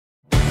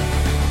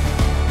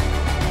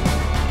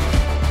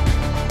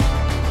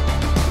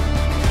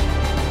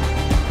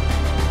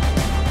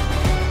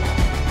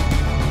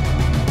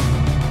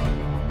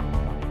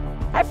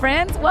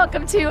friends.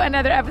 Welcome to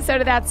another episode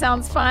of That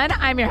Sounds Fun.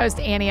 I'm your host,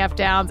 Annie F.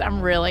 Downs. I'm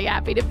really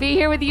happy to be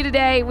here with you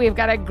today. We've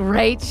got a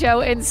great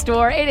show in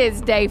store. It is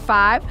day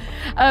 5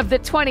 of the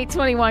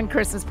 2021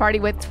 Christmas party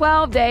with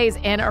 12 days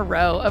in a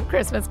row of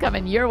Christmas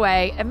coming your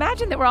way.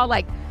 Imagine that we're all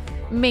like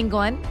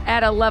mingling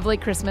at a lovely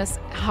Christmas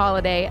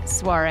holiday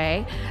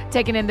soiree,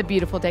 taking in the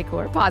beautiful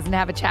decor, pausing to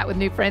have a chat with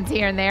new friends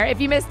here and there. If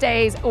you missed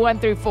days 1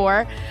 through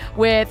 4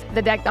 with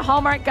the Deck the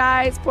Hallmark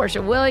guys,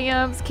 Portia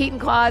Williams, Keaton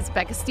Claus,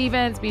 Becca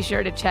Stevens, be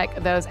sure to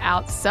check those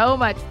out. So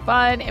much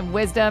fun and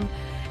wisdom,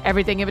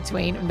 everything in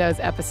between in those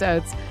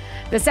episodes.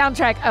 The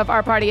soundtrack of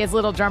our party is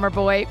Little Drummer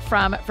Boy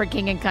from For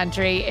King and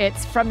Country.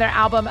 It's from their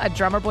album, A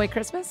Drummer Boy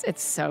Christmas.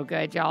 It's so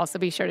good, y'all, so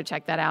be sure to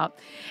check that out.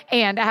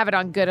 And I have it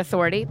on good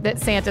authority that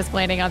Santa's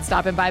planning on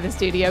stopping by the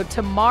studio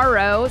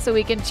tomorrow so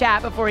we can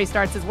chat before he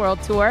starts his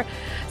world tour.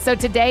 So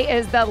today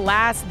is the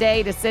last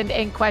day to send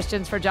in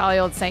questions for Jolly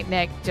Old St.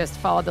 Nick. Just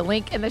follow the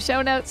link in the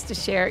show notes to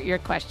share your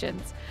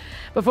questions.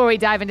 Before we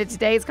dive into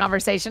today's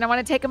conversation, I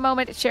want to take a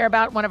moment to share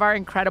about one of our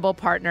incredible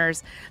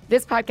partners.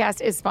 This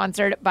podcast is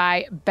sponsored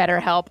by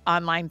BetterHelp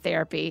Online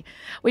Therapy.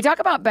 We talk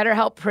about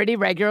BetterHelp pretty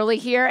regularly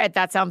here at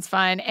That Sounds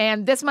Fun,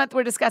 and this month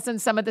we're discussing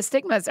some of the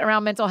stigmas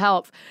around mental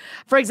health.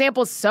 For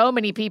example, so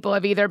many people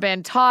have either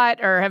been taught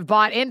or have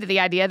bought into the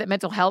idea that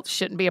mental health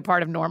shouldn't be a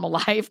part of normal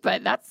life,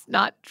 but that's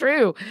not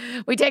true.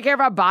 We take care of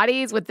our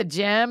bodies with the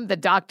gym, the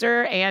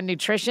doctor, and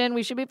nutrition.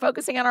 We should be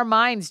focusing on our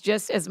minds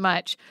just as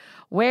much.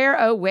 Where,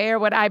 oh, where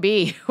would I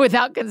be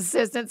without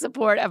consistent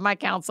support of my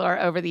counselor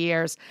over the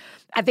years?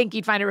 I think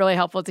you'd find it really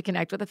helpful to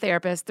connect with a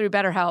therapist through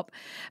BetterHelp.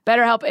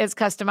 BetterHelp is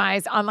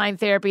customized online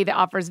therapy that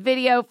offers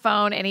video,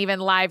 phone, and even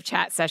live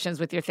chat sessions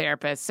with your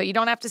therapist, so you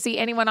don't have to see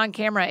anyone on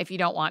camera if you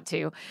don't want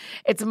to.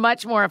 It's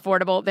much more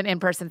affordable than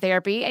in-person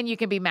therapy, and you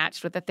can be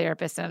matched with a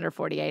therapist in under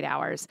 48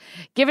 hours.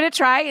 Give it a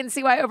try and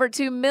see why over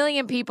 2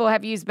 million people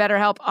have used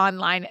BetterHelp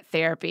Online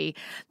Therapy.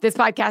 This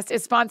podcast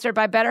is sponsored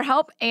by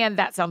BetterHelp, and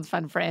That Sounds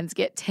Fun friends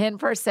get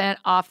 10%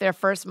 off their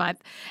first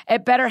month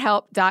at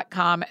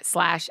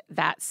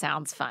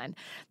betterhelp.com/thatsoundsfun.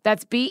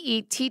 That's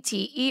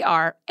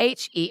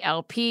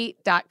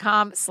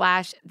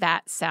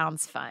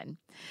BetterHelp.com/thatsoundsfun.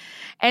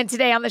 And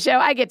today on the show,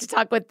 I get to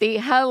talk with the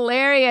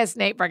hilarious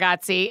Nate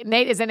Bargatze.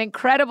 Nate is an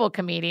incredible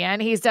comedian.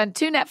 He's done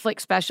 2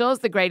 Netflix specials,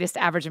 The Greatest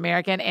Average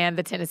American and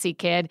The Tennessee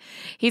Kid.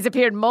 He's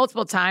appeared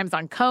multiple times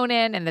on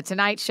Conan and The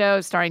Tonight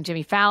Show, starring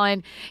Jimmy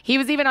Fallon. He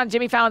was even on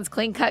Jimmy Fallon's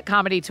Clean Cut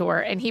Comedy Tour,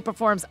 and he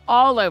performs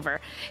all over.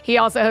 He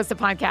also hosts a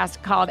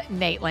podcast called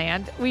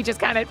Nateland. We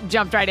just kind of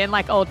jumped right in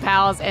like old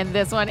pals, and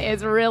this one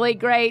is really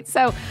great.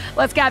 So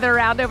let's gather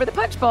around over the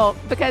punch bowl,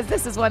 because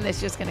this is one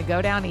that's just going to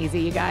go down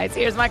easy, you guys.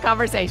 Here's my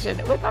conversation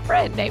with my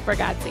friend, Nate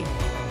Bargatze.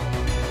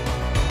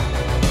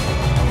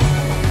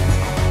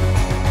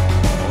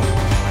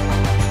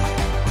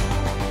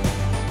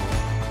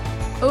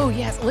 Oh,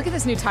 yes. Look at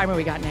this new timer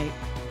we got, Nate.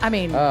 I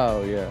mean...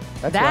 Oh, yeah.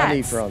 That's what I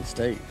need for on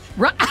stage.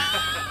 Right.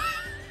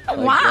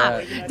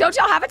 Wow. Don't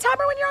y'all have a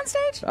timer when you're on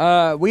stage?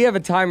 We have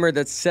a timer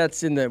that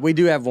sets in the... We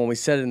do have one. We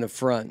set it in the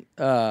front.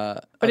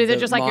 But is it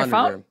just like your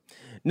phone?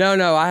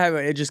 No, I have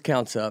it. It just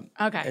counts up.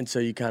 Okay. And so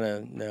you kind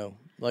of know.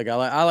 Like,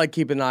 I like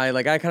keep an eye.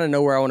 Like, I kind of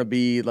know where I want to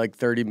be, like,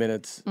 30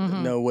 minutes,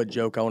 know what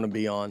joke I want to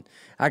be on.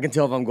 I can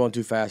tell if I'm going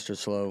too fast or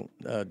slow,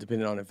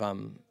 depending on if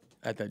I'm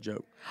at that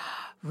joke.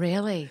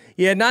 Really?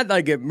 Yeah, not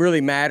like it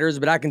really matters,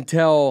 but I can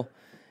tell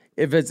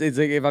if it's like,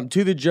 if I'm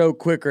to the joke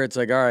quicker, it's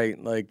like, all right,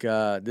 like,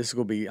 this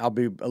will be, I'll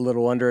be a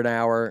little under an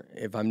hour.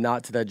 If I'm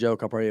not to that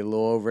joke, I'll probably be a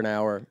little over an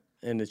hour.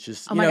 And it's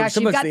just, oh my gosh, so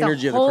you've much got the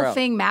energy the of the crowd. whole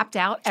thing mapped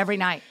out every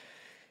night.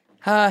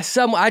 I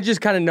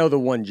just kind of know the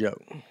one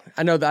joke.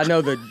 I know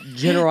the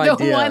general idea.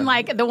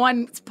 The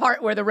one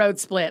part where the road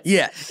splits.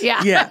 Yes.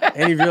 Yeah. Yeah.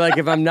 And if you're like,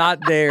 if I'm not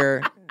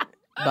there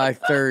by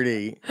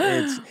 30,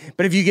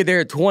 but if you get there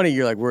at 20,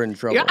 you're like, we're in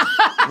trouble.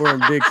 We're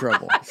in big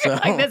trouble. So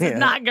like, this is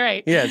not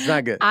great. Yeah, it's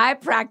not good. I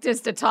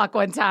practiced a talk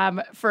one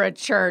time for a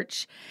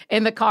church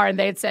in the car, and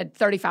they had said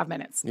 35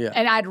 minutes. Yeah.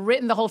 And I'd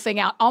written the whole thing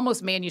out,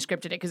 almost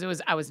manuscripted it,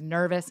 because I was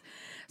nervous.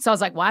 So I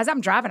was like, well, as I'm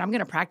driving, I'm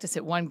going to practice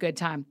it one good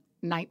time.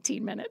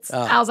 19 minutes.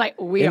 I was like,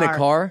 in the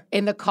car?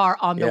 In the car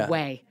on the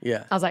way.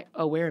 Yeah. I was like,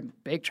 oh, we're in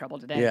big trouble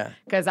today. Yeah.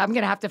 Because I'm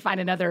going to have to find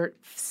another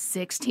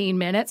 16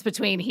 minutes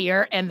between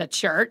here and the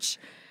church.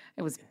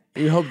 It was...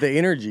 You hope the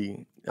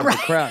energy of the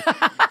crowd.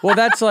 Well,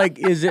 that's like,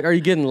 are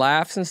you getting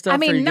laughs and stuff? I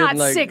mean, not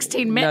getting,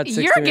 16 minutes.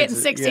 You're getting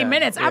 16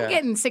 minutes. I'm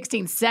getting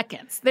 16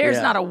 seconds.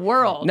 There's not a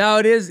world. No,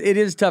 it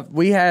is tough.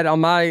 We had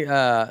on my,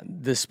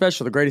 the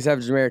special, The Greatest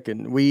Average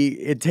American,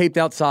 it taped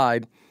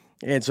outside.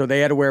 And so they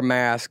had to wear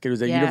masks. It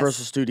was at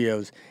Universal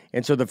Studios.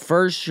 And so the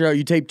first show,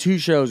 you tape 2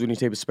 shows when you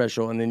tape a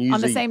special, and then usually...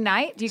 On the same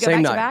night? Do you go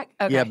back to back?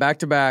 Okay. Yeah, back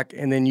to back.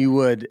 And then you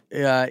would,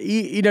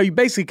 you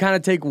basically kind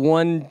of take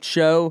one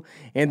show,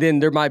 and then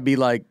there might be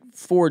like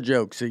 4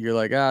 jokes that you're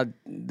like, I'd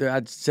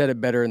said it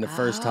better in the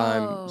first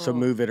time, so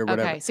move it or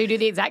whatever. Okay, so you do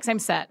the exact same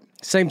set.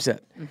 Same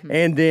set. Mm-hmm.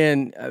 And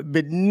then,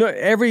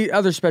 every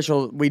other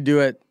special, we do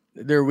it.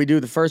 We do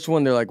the first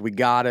one, they're like, we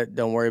got it,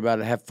 don't worry about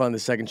it, have fun the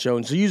second show.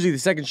 And so usually the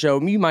second show,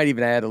 you might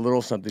even add a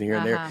little something here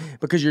and there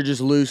because you're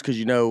just loose because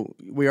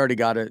we already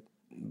got it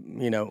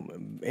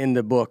in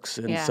the books.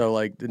 And so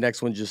like the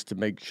next one just to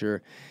make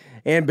sure.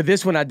 But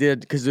this one I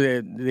did because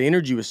the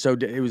energy was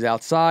it was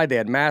outside. They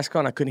had masks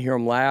on. I couldn't hear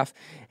them laugh.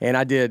 And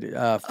I did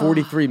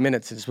 43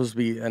 minutes. It's supposed to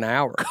be an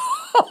hour.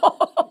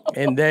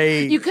 And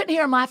you couldn't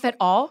hear them laugh at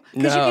all?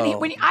 Because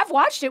No. I've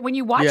watched it. When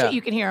you watch it,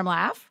 you can hear them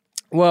laugh.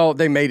 Well,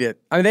 they made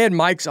it. I mean, they had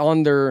mics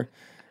on their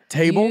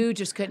table. You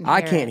just couldn't hear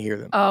I can't hear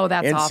them. Oh,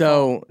 that's awful. And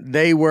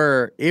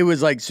so it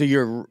was like, so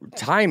your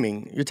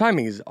timing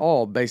is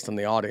all based on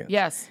the audience.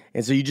 Yes.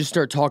 And so you just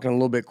start talking a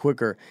little bit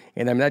quicker,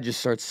 and I mean, that just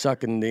starts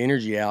sucking the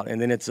energy out. And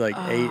then it's like 8,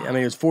 I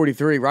mean, it was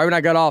 43. Right when I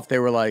got off, they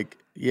were like,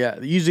 yeah,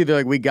 usually they're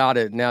like, we got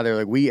it. Now they're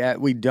like,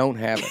 we don't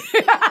have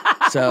it.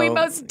 So we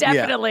most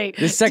definitely.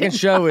 This second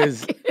show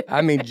is,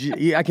 I mean,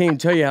 I can't even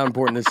tell you how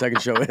important this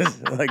second show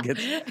is. Like,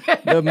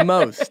 it's the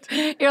most.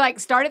 You're like,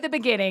 start at the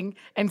beginning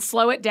and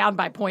slow it down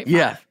by 0.5.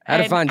 Yeah. I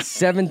had to find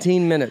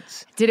 17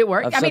 minutes. Did it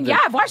work? I mean,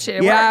 yeah, I've watched it.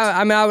 It worked.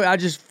 I mean, I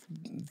just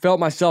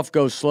felt myself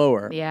go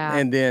slower. Yeah.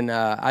 And then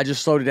I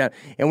just slowed it down.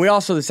 And we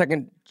also, the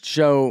second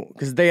show,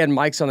 because they had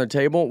mics on their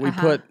table, we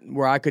put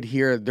where I could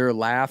hear their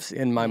laughs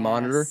in my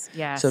monitor.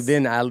 Yes. So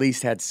then I at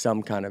least had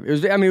some kind of,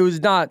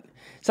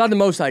 it's not the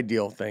most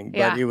ideal thing,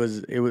 but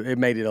it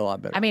made it a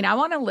lot better. I mean, I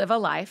want to live a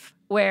life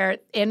where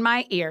in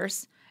my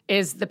ears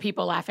is the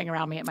people laughing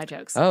around me at my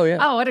jokes. Oh, yeah.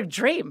 Oh, what a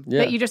dream. Yeah.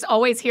 That you just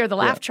always hear the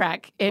laugh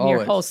track in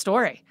your whole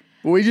story.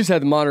 Well, we just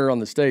had the monitor on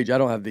the stage. I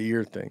don't have the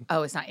ear thing.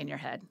 Oh, it's not in your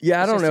head.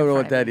 Yeah, It's I don't just in know front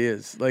what of that you.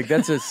 is. Like,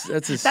 that's a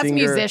That's singer.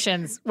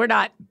 musicians. We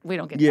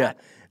don't get Yeah. that.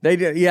 They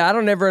do. Yeah, I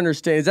don't ever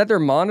understand. Is that their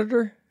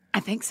monitor?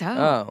 I think so.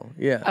 Oh,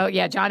 yeah. Oh,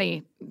 yeah.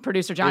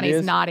 Producer Johnny's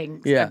is?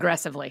 nodding Yeah.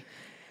 aggressively.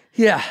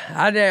 Yeah,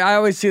 I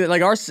always see that.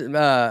 Like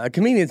a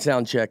comedian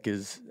sound check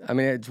is, I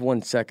mean, it's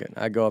 1 second.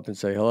 I go up and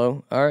say,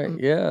 hello. All right.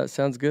 Yeah,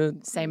 sounds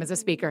good. Same as a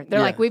speaker. They're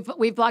like,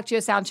 we've blocked you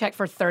a sound check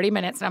for 30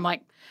 minutes. And I'm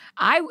like,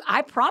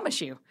 I promise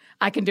you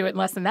I can do it in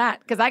less than that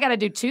because I got to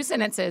do 2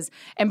 sentences.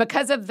 And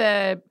because of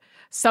the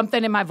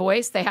something in my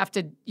voice, they have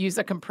to use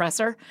a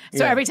compressor.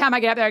 So every time I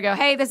get up there, I go,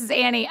 hey, this is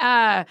Annie.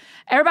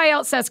 Everybody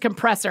else says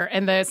compressor.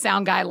 And the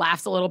sound guy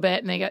laughs a little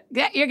bit and they go,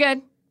 yeah, you're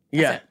good.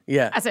 Yeah.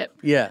 That's it.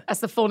 Yeah.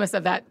 That's the fullness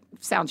of that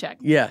sound check.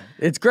 Yeah.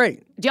 It's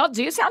great. Do y'all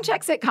do sound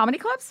checks at comedy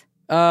clubs?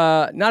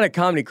 Not at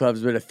comedy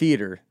clubs, but a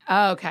theater.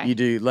 Oh, okay. You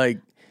do. Like,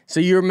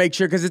 so you make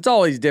sure, because it's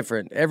always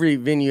different. Every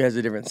venue has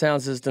a different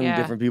sound system, Yeah.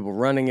 different people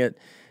running it.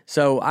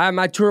 So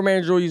my tour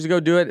manager will usually go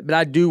do it, but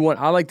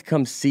I like to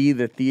come see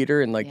the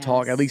theater and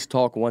at least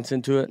talk once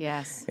into it.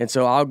 Yes. And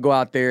so I'll go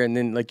out there and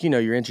then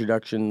your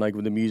introduction, like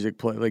with the music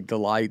play, like the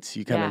lights,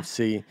 you kind of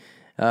see.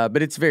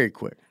 But it's very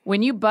quick.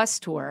 When you bus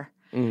tour,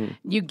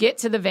 you get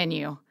to the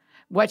venue.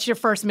 What's your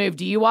first move?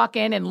 Do you walk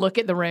in and look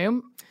at the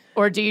room?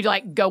 Or do you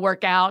like go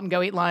work out and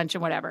go eat lunch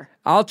and whatever?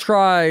 I'll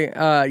try.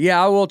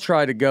 I will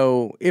try to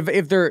go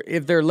if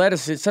they're let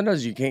us.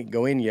 Sometimes you can't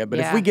go in yet, but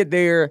if we get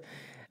there,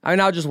 I mean,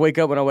 I'll just wake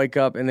up when I wake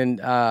up, and then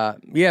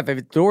if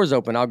the door's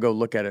open, I'll go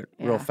look at it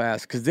real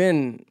fast. Because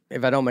then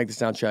if I don't make the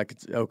sound check,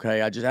 it's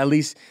okay. I just at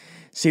least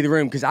see the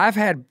room. Because I've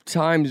had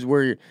times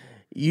where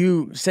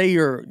you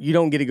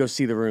don't get to go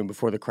see the room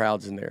before the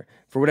crowd's in there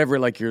for whatever,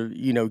 like you're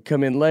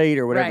come in late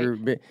or whatever.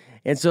 Right.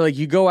 And so like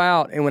you go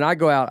out, and when I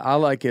go out, I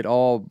like it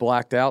all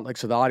blacked out, like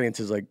so the audience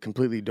is like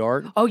completely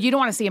dark. Oh, you don't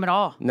want to see him at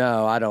all.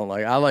 No, I don't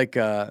like. I like.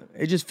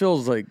 It just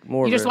feels like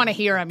more. You just want to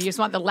hear him. You just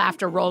want the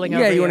laughter rolling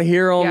over. Yeah, you want to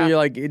hear them. Yeah. You're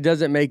like, it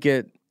doesn't make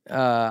it.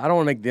 I don't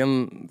want to make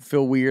them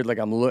feel weird. Like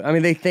I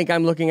mean, they think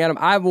I'm looking at them.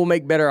 I will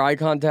make better eye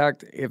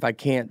contact if I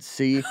can't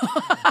see.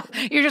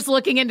 You're just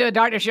looking into a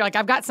darkness. You're like,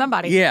 I've got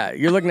somebody. Yeah,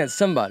 you're looking at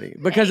somebody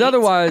because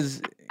otherwise.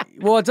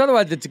 Well,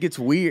 it gets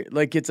weird.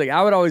 Like, it's like,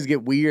 I would always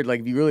get weird.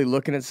 Like, if you're really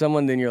looking at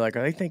someone, then you're like,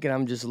 are they thinking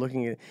I'm just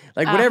looking at,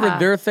 like, whatever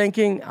they're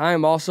thinking,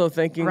 I'm also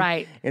thinking.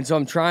 Right. And so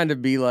I'm trying to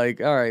be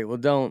like, all right, well,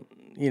 don't,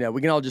 we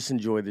can all just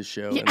enjoy this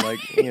show. And like,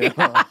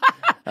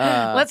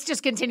 let's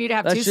just continue to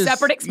have two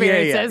separate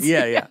experiences.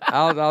 Yeah.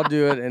 I'll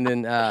do it. And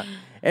then,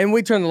 and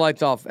we turn the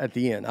lights off at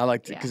the end. I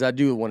like to, because I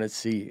do want to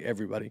see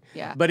everybody.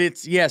 Yeah. But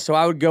so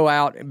I would go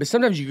out, but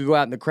sometimes you could go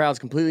out and the crowd's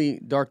completely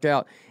darked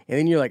out. And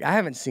then you're like, I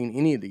haven't seen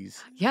any of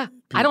these. Yeah.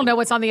 I don't know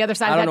what's on the other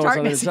side I of don't that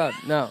know what's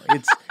darkness. on the other side. No,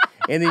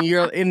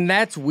 it's, and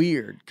that's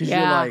weird because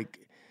you're like,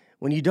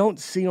 when you don't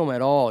see them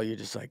at all, you're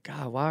just like,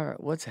 God,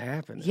 what's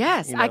happening?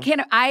 Yes. You know?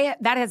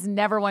 That has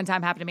never one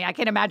time happened to me. I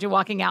can't imagine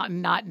walking out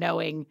and not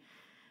knowing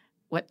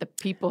what the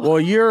people.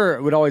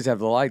 Well, would always have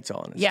the lights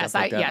on. And yes.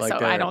 stuff like that.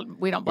 So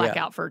we don't black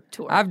out for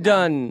tour. I've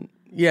done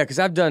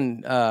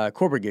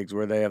corporate gigs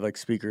where they have like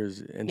speakers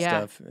and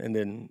stuff, and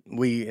then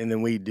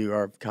we do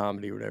our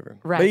comedy or whatever.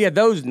 Right. But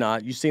those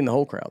you've seen the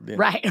whole crowd then.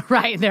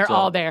 Right. They're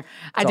all there.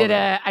 I did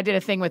all a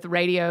thing with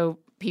radio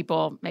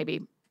people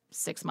maybe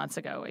 6 months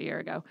ago, a year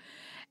ago,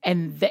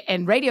 and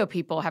radio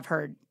people have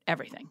heard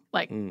everything.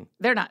 Like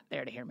they're not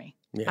there to hear me.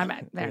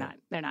 Yeah. They're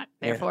not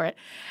there for it.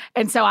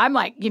 And so I'm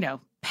like,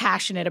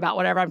 passionate about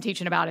whatever I'm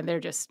teaching about, and they're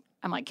just.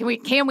 I'm like, can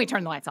we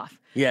turn the lights off?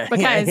 Yeah.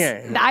 Because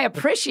I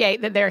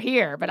appreciate that they're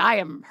here, but I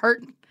am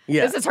hurting.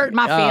 Yeah. This is hurting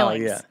my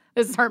feelings.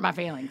 This has hurt my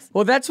feelings.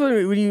 Well, that's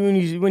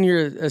when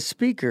you're a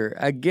speaker.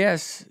 I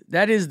guess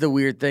that is the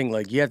weird thing.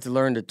 Like, you have to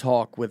learn to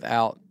talk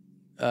without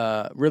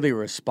really a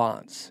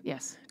response.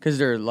 Yes. Because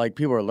they're like,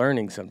 people are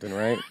learning something,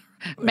 right?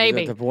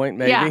 Maybe. Is that the point?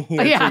 Maybe.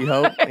 Yeah. That's what you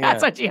hope. Yeah.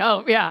 That's what you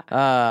hope.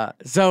 Yeah.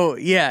 So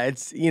yeah,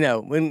 it's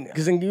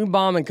because when you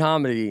bomb in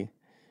comedy,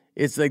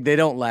 it's like they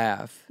don't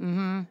laugh.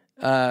 Mm-hmm.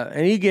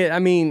 And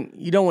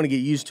you don't want to get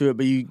used to it,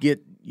 but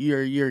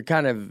you're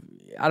kind of,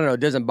 I don't know,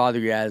 it doesn't bother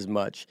you as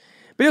much.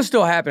 But it'll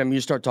still happen. I mean,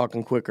 you start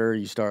talking quicker.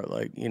 You start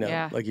like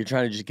you're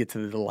trying to just get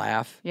to the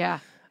laugh. Yeah.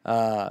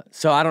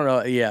 So I don't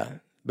know. Yeah.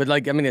 But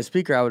like, I mean, a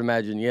speaker, I would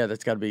imagine,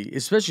 that's got to be,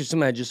 especially if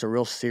someone had just a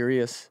real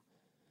serious.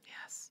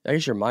 Yes. I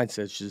guess your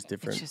mindset's just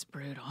different. It's just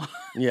brutal.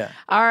 Yeah.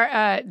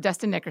 Our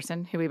Dustin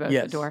Nickerson, who we both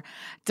adore,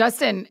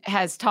 Dustin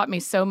has taught me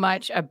so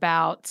much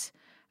about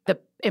the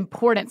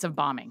importance of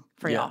bombing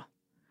for y'all.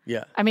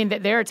 Yeah. I mean,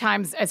 there are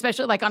times,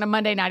 especially like on a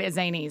Monday night at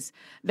Zanies,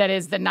 that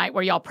is the night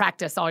where y'all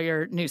practice all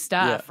your new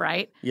stuff,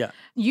 right? Yeah.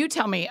 You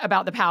tell me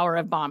about the power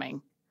of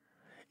bombing.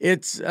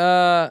 It's,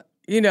 it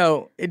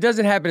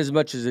doesn't happen as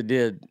much as it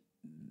did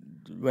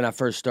when I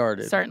first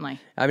started. Certainly.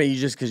 I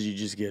mean,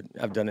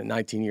 I've done it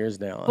 19 years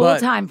now. Full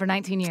time for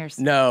 19 years.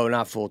 No,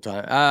 not full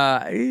time.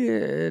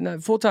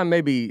 Not full time,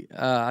 maybe,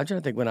 I'm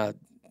trying to think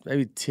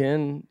maybe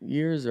 10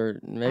 years or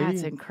maybe.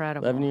 That's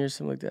incredible. 11 years,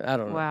 something like that. I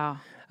don't know. Wow.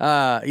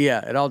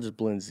 It all just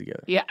blends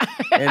together. Yeah.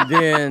 And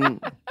then,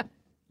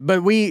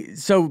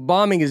 so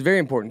bombing is very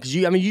important because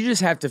you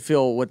just have to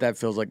feel what that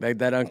feels like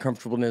that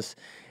uncomfortableness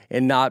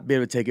and not be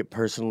able to take it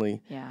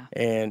personally. Yeah.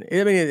 And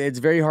I mean, it's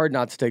very hard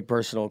not to take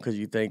personal because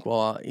you think,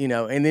 well,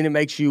 and then it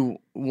makes you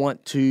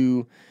want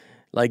to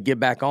like get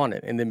back on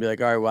it and then be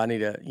like, all right, well, I need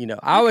to,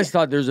 I always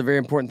thought there's a very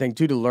important thing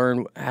too to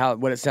learn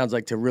what it sounds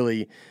like to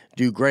really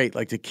do great,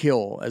 like to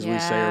kill, as we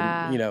say,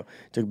 or,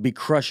 to be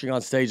crushing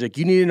on stage. Like,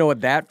 you need to know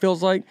what that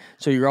feels like.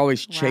 So you're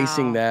always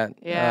chasing that.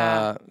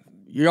 Yeah.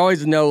 You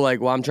always know,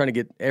 like, well, I'm trying to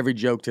get every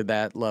joke to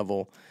that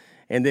level.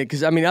 And then,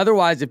 because,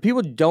 otherwise, if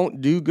people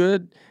don't do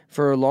good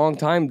for a long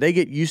time, they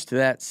get used to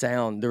that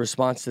sound, the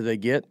response that they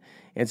get.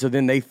 And so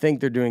then they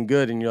think they're doing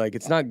good, and you're like,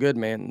 it's not good,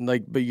 man.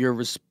 Like,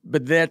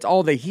 but that's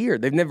all they hear.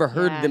 They've never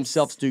heard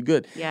themselves do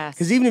good. Yes.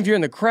 Because even if you're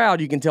in the crowd,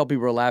 you can tell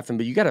people are laughing,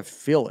 but you got to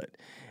feel it.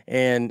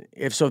 And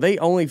if they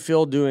only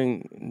feel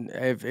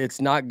if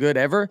it's not good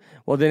ever,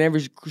 well, then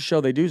every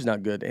show they do is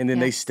not good, and then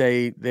they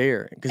stay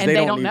there because they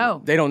don't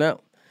know. They don't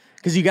know.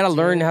 Because you got to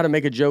learn how to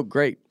make a joke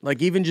great.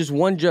 Like, even just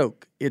one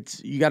joke,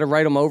 you got to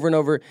write them over and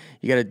over.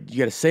 You got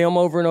to say them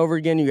over and over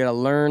again. You got to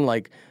learn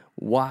like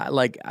why.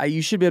 Like,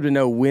 you should be able to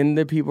know when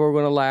the people are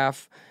going to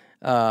laugh.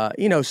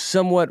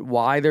 Somewhat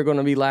why they're going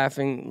to be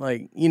laughing.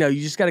 Like, you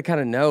just got to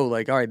kind of know,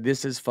 like, all right,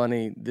 this is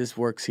funny. This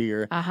works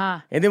here.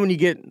 And then when you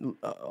get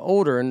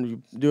older and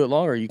you do it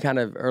longer, you kind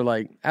of are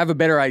like, have a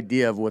better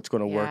idea of what's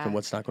going to work and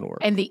what's not going to work.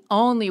 And the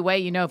only way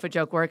you know if a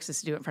joke works is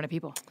to do it in front of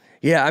people.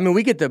 Yeah,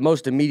 we get the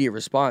most immediate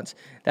response.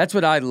 That's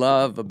what I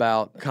love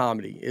about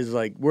comedy is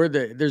like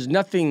there's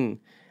nothing.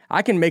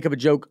 I can make up a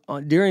joke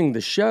during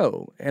the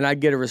show and I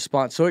get a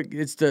response. So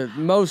it's the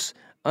most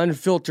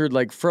unfiltered,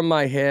 like from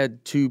my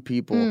head to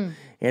people.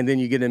 And then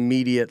you get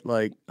immediate,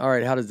 like, all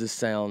right, how does this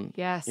sound?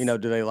 Yes. Do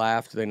they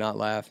laugh? Do they not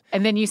laugh?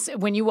 And then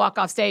when you walk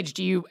off stage,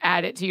 do you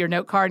add it to your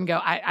note card and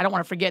go, I don't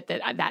want to forget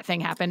that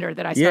thing happened or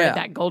that I started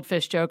that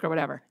goldfish joke or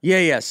whatever?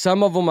 Yeah.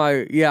 Some of them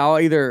I'll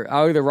either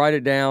write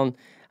it down.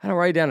 I don't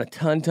write it down a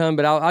ton,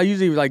 but I'll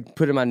usually like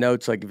put in my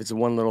notes, like if it's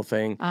one little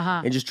thing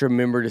and just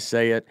remember to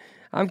say it.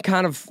 I'm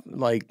kind of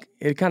like,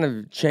 it kind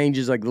of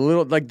changes, like the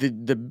little, like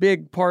the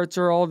big parts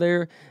are all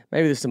there.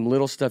 Maybe there's some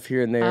little stuff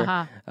here and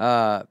there.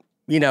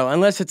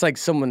 Unless it's like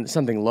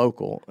something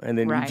local. And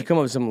then if you come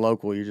up with something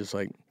local, you're just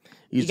like,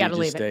 you got to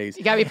leave stays. it.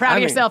 You got to be proud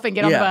of yourself and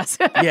get on the bus.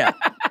 Yeah.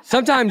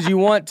 Sometimes you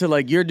want to,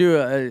 like,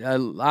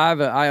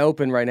 I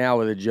open right now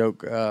with a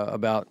joke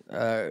about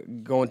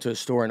going to a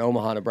store in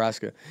Omaha,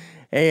 Nebraska.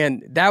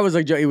 And that was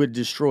like, it would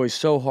destroy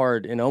so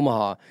hard in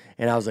Omaha.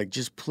 And I was like,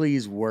 just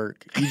please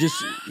work. You just,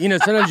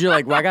 sometimes you're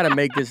like, well, I got to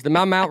make this.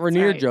 My Mount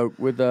Rainier joke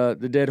with the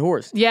dead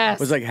horse.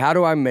 Yes. Was like, how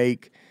do I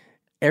make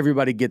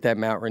everybody get that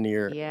Mount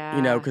Rainier?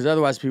 Yeah. Because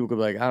otherwise people could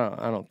be like,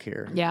 I don't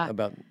care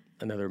about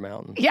another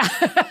mountain. Yeah.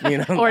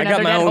 Or I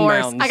got my own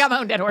horse. Mountains. I got my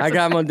own dead horse. I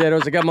got my own dead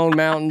horse. I got my own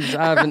mountains.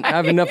 I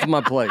have enough on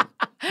my plate.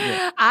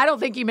 Yeah. I don't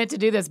think you meant to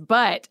do this,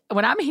 but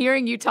when I'm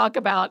hearing you talk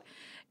about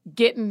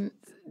getting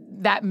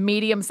that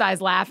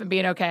medium-sized laugh and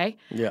being okay.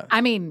 Yeah.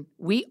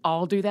 We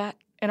all do that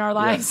in our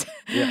lives.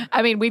 Yeah.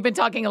 We've been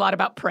talking a lot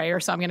about prayer,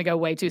 so I'm going to go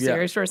way too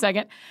serious for a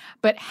second.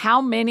 But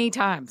how many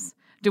times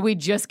do we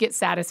just get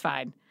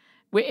satisfied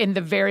in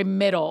the very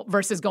middle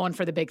versus going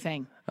for the big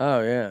thing?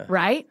 Oh, yeah.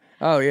 Right?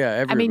 Oh, yeah.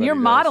 Everybody you're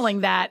does.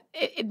 modeling that.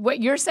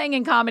 What you're saying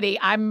in comedy,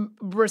 I'm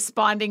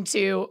responding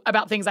to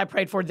about things I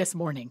prayed for this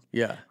morning.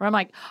 Yeah. Where I'm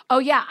like, oh,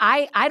 yeah,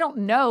 I don't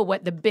know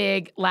what the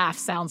big laugh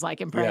sounds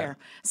like in prayer.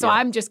 Yeah. So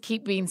I'm just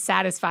keep being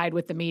satisfied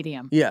with the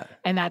medium. Yeah.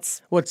 And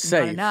that's what's not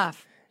safe.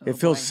 Enough. It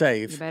feels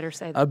safe. You better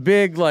say that. A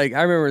big, I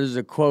remember there's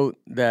a quote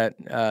that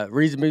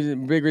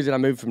big reason I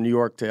moved from New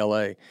York to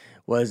LA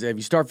was if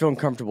you start feeling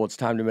comfortable, it's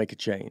time to make a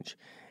change.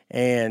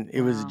 And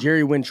it was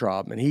Jerry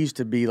Weintraub, and he used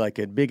to be like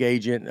a big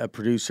agent, a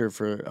producer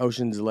for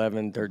Ocean's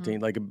 11, 13,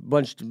 like a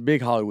bunch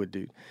big Hollywood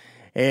dude.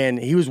 And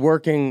he was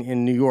working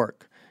in New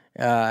York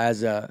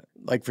as for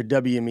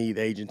WME,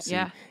 the agency,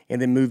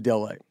 and then moved to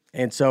LA.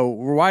 And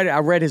so I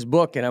read his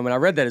book, and when I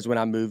read that is when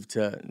I moved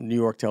to New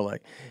York to LA.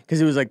 Because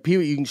it was like,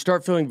 people, you can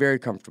start feeling very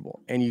comfortable.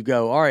 And you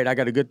go, all right, I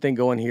got a good thing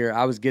going here.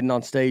 I was getting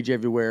on stage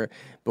everywhere.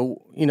 But,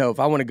 if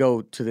I want to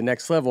go to the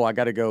next level, I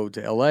got to go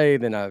to LA,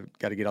 then I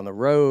got to get on the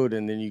road,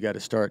 and then you got to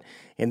start,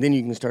 and then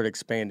you can start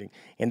expanding.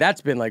 And that's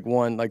been like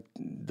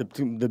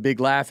the big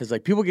laugh is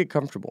like people get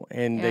comfortable.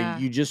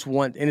 And you just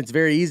want, and it's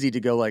very easy to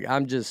go like,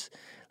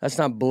 let's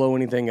not blow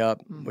anything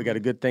up. We got a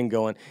good thing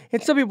going.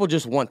 And some people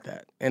just want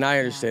that. And I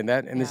understand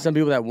that. And there's some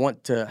people that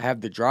want to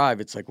have the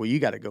drive. It's like, well, you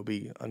got to go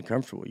be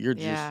uncomfortable. You're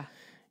just,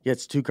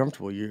 it's too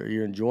comfortable.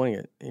 You're enjoying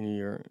it.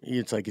 And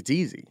it's like, it's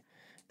easy.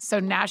 So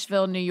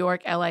Nashville, New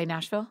York, LA,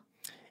 Nashville?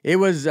 It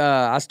was,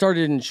 I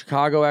started in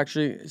Chicago,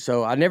 actually.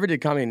 So I never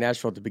did comedy in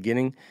Nashville at the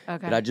beginning.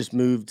 Okay. But I just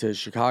moved to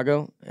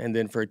Chicago, and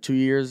then for 2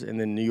 years, and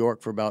then New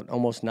York for about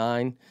almost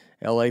 9,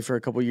 LA for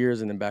a couple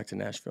years, and then back to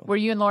Nashville. Were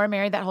you and Laura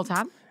married that whole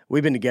time?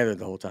 We've been together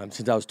the whole time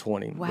since I was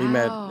 20. Wow. We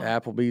met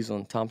at Applebee's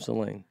on Thompson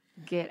Lane.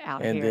 Get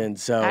out and here. And then,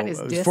 so that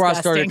is before I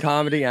started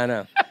comedy, I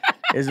know.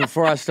 It was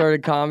before I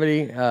started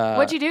comedy.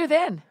 What'd you do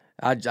then?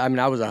 I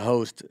was a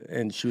host,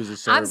 and she was a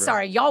server. I'm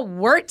sorry, y'all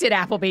worked at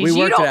Applebee's. We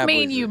worked you don't at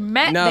mean Applebee's. You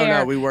met no, there.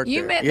 No, we worked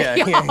you there.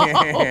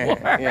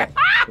 Met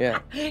Yeah.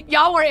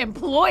 Y'all were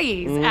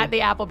employees at the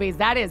Applebee's.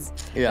 That is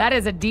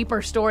a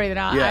deeper story than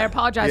I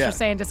apologize for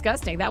saying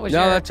disgusting. That was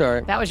that's all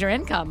right. That was your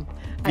income.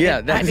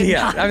 That was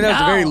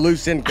a very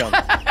loose income.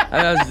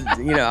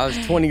 I was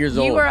 20 years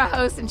old. You were a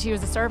host and she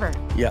was a server.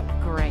 Yeah.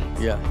 Great.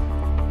 Yeah.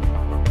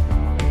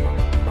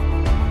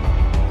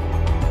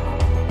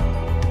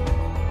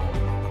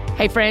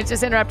 Hey friends,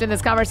 just interrupting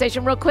this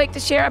conversation real quick to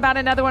share about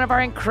another one of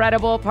our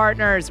incredible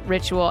partners,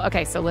 Ritual.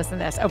 Okay, so listen to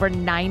this. Over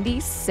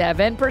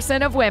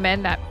 97% of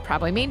women, that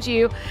probably means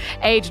you,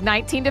 age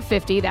 19 to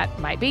 50, that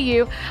might be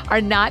you,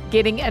 are not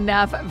getting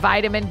enough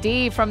vitamin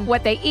D from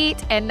what they eat,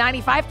 and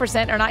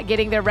 95% are not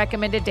getting their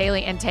recommended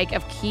daily intake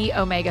of key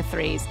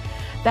omega-3s.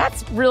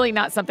 That's really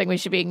not something we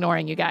should be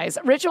ignoring, you guys.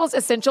 Ritual's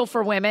Essential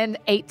for Women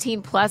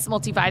 18 Plus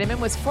multivitamin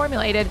was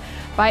formulated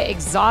by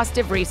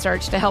exhaustive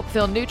research to help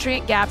fill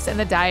nutrient gaps in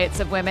the diets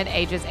of women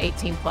ages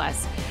 18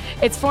 plus.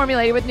 It's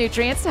formulated with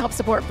nutrients to help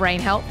support brain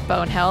health,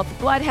 bone health,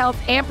 blood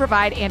health, and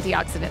provide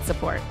antioxidant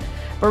support.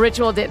 But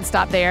Ritual didn't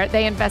stop there.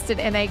 They invested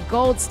in a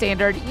gold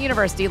standard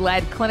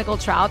university-led clinical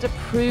trial to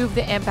prove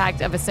the impact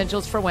of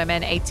Essentials for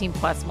Women 18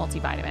 Plus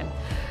multivitamin.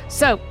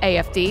 So,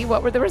 AFD,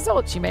 what were the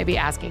results, you may be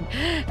asking?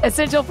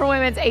 Essential for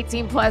Women's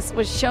 18 Plus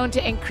was shown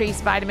to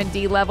increase vitamin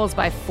D levels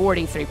by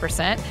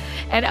 43%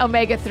 and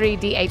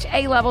omega-3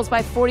 DHA levels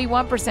by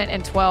 41%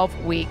 in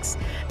 12 weeks.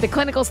 The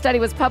clinical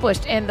study was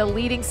published in the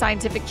leading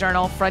scientific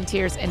journal,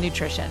 Frontiers in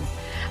Nutrition.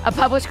 A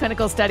published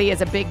clinical study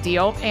is a big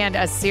deal and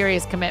a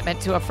serious commitment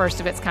to a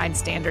first-of-its-kind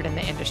standard in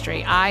the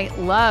industry. I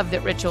love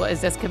that Ritual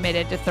is this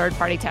committed to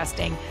third-party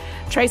testing,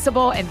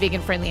 traceable and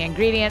vegan-friendly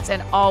ingredients,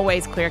 and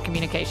always clear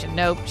communication.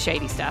 No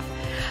shady stuff.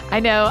 I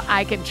know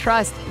I can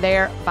trust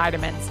their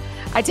vitamins.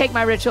 I take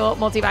my Ritual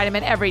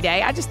multivitamin every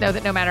day. I just know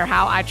that no matter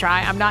how I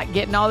try, I'm not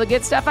getting all the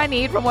good stuff I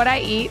need from what I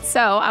eat,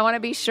 so I want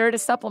to be sure to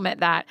supplement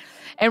that.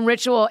 And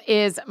Ritual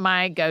is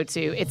my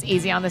go-to. It's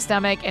easy on the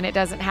stomach, and it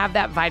doesn't have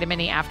that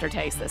vitamin-y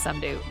aftertaste that some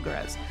do.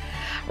 Gross.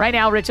 Right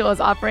now, Ritual is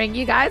offering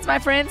you guys, my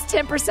friends,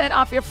 10%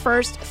 off your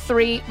first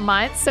 3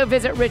 months. So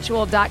visit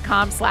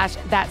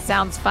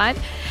ritual.com/thatsoundsfun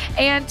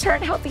and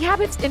turn healthy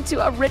habits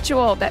into a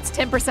ritual. That's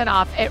 10%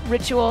 off at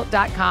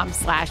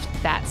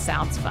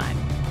ritual.com/thatsoundsfun.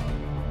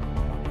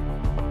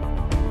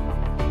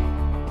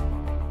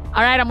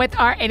 All right, I'm with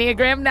our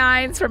Enneagram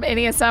 9s from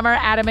Ennea Summer,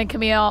 Adam and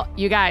Camille.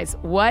 You guys,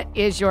 what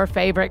is your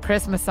favorite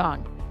Christmas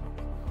song?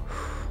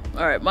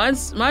 All right,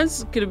 mine's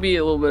gonna be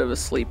a little bit of a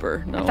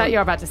sleeper. I thought you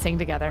were about to sing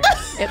together.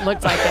 It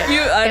looked like it.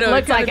 It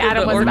looked like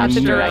Adam was about to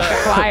direct the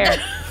choir.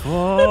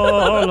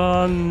 Fall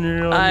on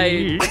your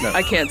knees.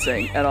 I can't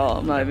sing at all.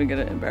 I'm not even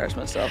gonna embarrass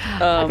myself.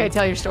 Okay,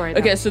 tell your story.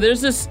 Okay, so there's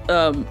this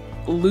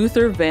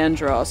Luther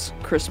Vandross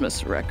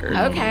Christmas record.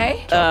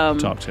 Okay.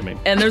 Talk to me.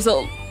 And there's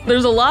a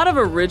lot of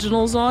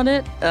originals on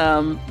it.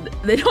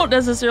 They don't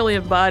necessarily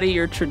embody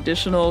your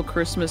traditional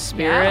Christmas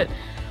spirit. Yeah.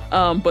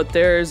 But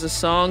there's a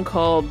song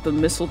called The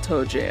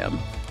Mistletoe Jam.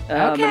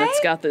 And it's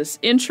got this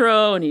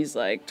intro, and he's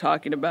like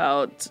talking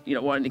about,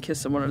 wanting to kiss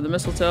someone under the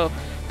mistletoe.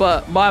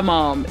 But my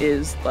mom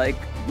is like,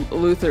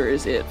 Luther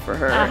is it for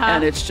her.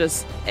 And it's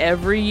just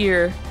every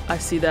year I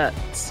see that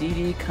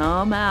CD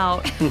come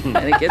out and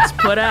it gets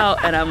put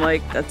out, and I'm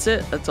like, that's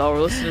it. That's all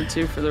we're listening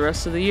to for the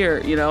rest of the year,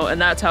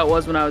 and that's how it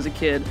was when I was a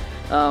kid.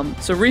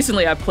 So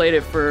recently I played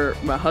it for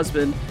my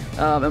husband,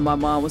 and my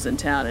mom was in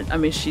town, and I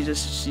mean, she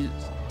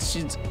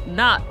she's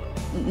not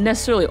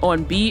necessarily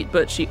on beat,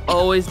 but she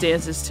always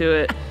dances to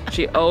it.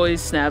 She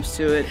always snaps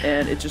to it,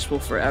 and it just will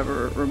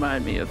forever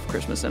remind me of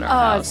Christmas in our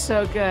house. Oh, it's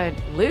so good.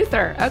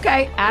 Luther.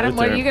 Okay, Adam,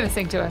 what are you going to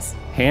sing to us?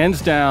 Hands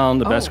down,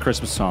 the best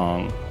Christmas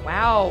song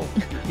Wow.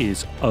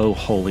 is "Oh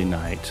Holy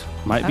Night."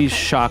 Might be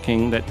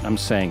shocking that I'm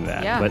saying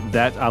that,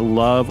 but I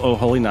love "Oh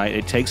Holy Night."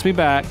 It takes me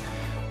back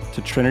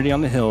to Trinity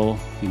on the Hill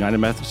United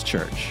Methodist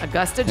Church,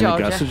 Augusta,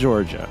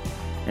 Georgia,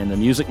 and the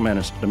music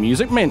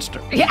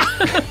minister. Yeah,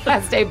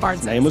 that's Dave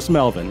Barnes. Name was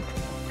Melvin.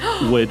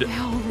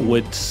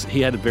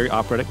 He had a very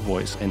operatic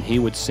voice, and he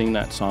would sing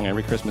that song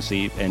every Christmas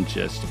Eve and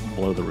just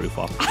blow the roof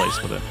off the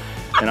place with it.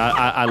 And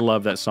I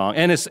love that song,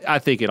 and I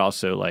think it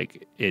also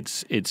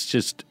it's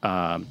just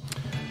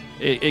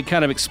it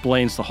kind of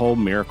explains the whole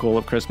miracle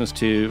of Christmas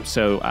too.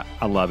 So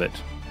I love it.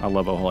 I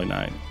love "Oh Holy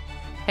Night."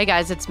 Hey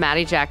guys, it's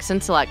Maddie Jackson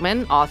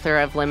Selectman, author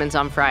of Lemons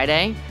on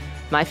Friday.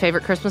 My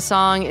favorite Christmas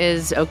song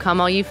is "O Come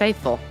All You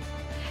Faithful."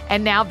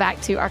 And now back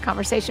to our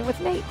conversation with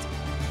Nate.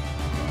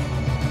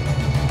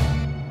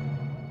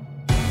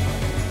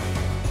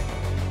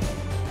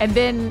 And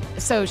then,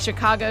 so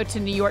Chicago to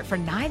New York for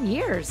 9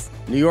 years.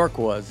 New York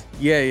was.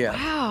 Yeah.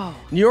 Wow.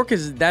 New York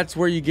that's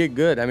where you get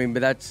good. I mean, but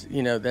that's,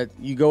 that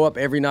you go up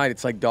every night.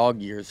 It's like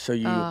dog years. So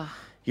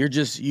you're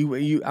just,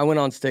 I went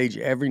on stage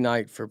every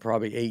night for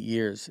probably 8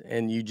 years.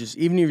 And you just,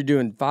 even if you're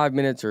doing 5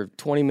 minutes or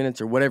 20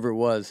 minutes or whatever it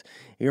was,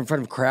 you're in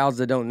front of crowds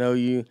that don't know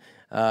you.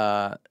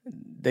 Sometimes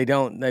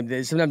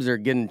they're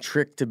getting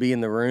tricked to be in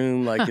the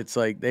room. Like, it's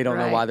like, they don't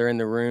know why they're in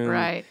the room.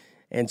 Right.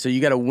 And so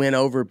you got to win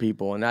over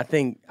people. And I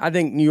think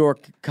New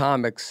York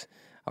comics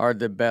are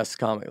the best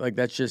comic. Like,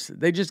 they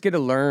just get to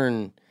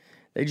learn.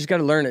 They just got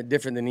to learn it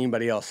different than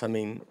anybody else. I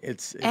mean,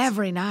 it's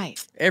every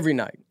night. Every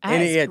night.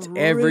 And it's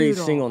every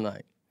single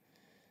night.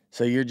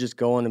 So you're just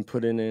going and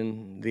putting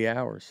in the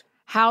hours.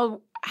 How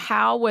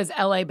was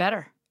LA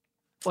better?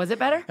 Was it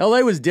better? LA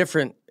was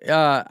different.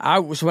 So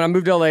when I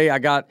moved to LA,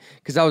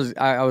 because I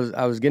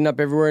was getting up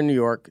everywhere in New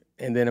York,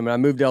 and then when I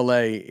moved to LA,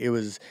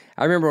 I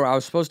remember I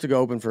was supposed to go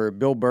open for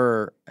Bill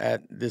Burr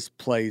at this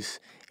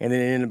place, and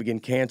then it ended up getting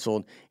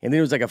canceled. And then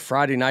it was like a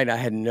Friday night, I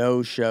had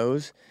no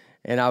shows,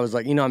 and I was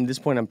like, at this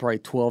point, I'm probably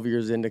 12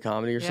 years into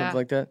comedy or something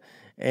like that,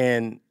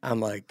 and I'm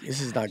like,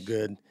 this is not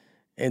good.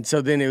 And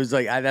so then it was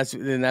like, that's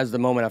the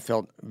moment I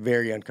felt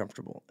very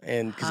uncomfortable.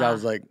 And because I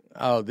was like,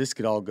 oh, this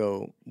could all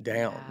go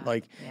down.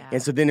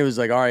 And so then it was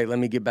like, all right, let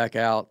me get back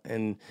out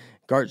and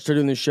start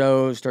doing the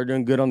shows, start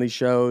doing good on these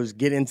shows,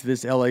 get into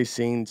this LA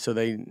scene so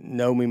they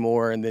know me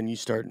more. And then you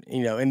start,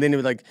 and then it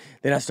was like,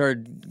 then I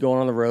started going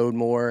on the road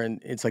more,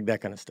 and it's like that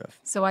kind of stuff.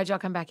 So why'd y'all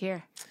come back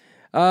here?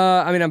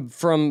 I'm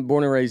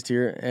born and raised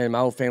here, and my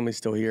whole family's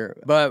still here.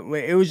 But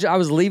I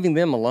was leaving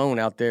them alone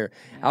out there.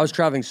 Yeah. I was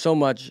traveling so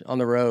much on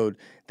the road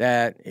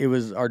that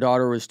our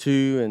daughter was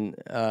 2, and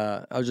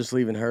I was just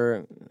leaving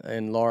her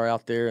and Laura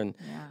out there. And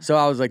so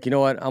I was like, you know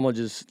what,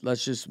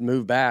 let's just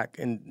move back.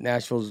 And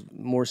Nashville's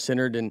more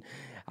centered, and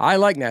I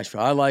like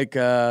Nashville.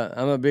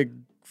 I'm a big,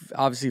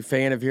 obviously,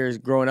 fan of here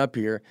growing up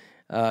here.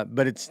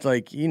 But it's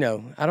like, I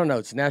don't know,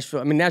 it's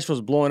Nashville. I mean,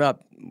 Nashville's blowing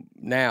up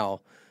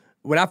now.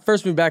 When I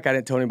first moved back, I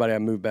didn't tell anybody I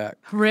moved back.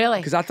 Really?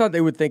 Because I thought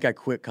they would think I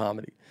quit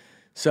comedy.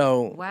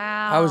 So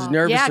I was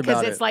nervous about it. Yeah,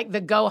 because it's like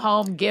the go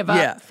home, give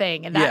up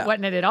thing, and that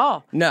wasn't it at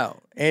all. No,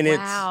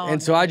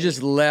 and so I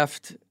just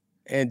left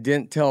and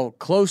didn't tell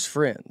close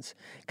friends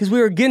because we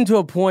were getting to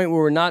a point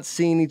where we're not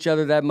seeing each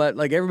other that much.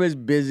 Like, everybody's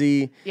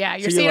busy. Yeah,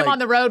 you're seeing them on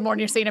the road more than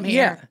you're seeing them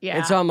here. Yeah.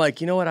 And so I'm like,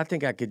 you know what? I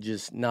think I could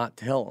just not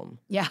tell them.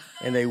 Yeah.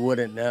 And they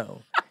wouldn't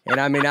know. And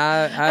I mean,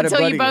 I had until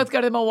a buddy. You both go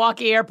to the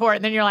Milwaukee airport,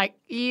 and then you're like,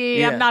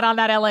 I'm not on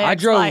that LAX I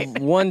drove flight.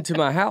 one to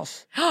my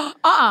house.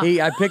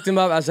 I picked him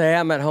up. I said, hey,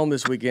 I'm at home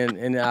this weekend.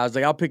 And I was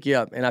like, I'll pick you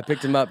up. And I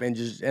picked him up, and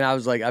I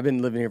was like, I've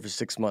been living here for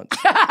 6 months.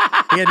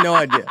 He had no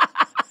idea.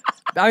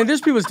 I mean,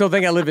 there's people still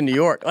think I live in New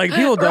York. Like,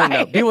 people don't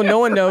know. People, no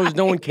one knows,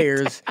 no one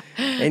cares.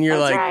 And you're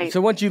That's like, right.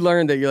 So once you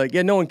learn that, you're like,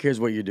 no one cares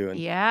what you're doing.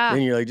 Yeah.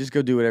 Then you're like, just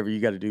go do whatever you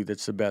got to do.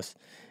 That's the best.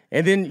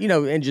 And then,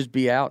 and just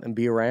be out and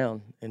be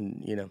around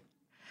and,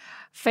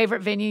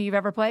 Favorite venue you've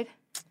ever played?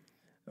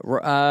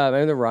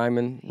 And the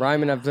Ryman.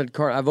 Ryman,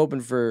 I've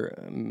opened for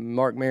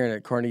Mark Maron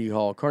at Carnegie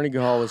Hall. Carnegie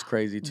Hall was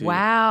crazy too.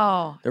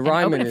 Wow. The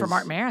Ryman opening for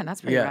Mark Maron,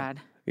 that's pretty rad.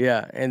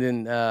 Yeah, and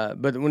then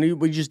but when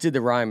we just did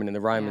the Ryman, and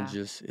the Ryman's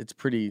it's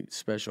pretty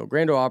special.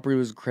 Grand Ole Opry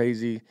was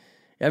crazy.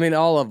 I mean,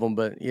 all of them,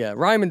 but yeah,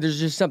 Ryman. There's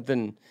just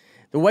something.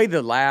 The way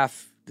the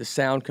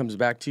sound comes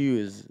back to you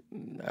is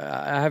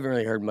I haven't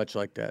really heard much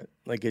like that.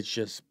 Like, it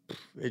just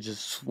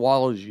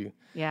swallows you.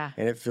 Yeah.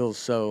 And it's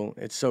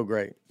so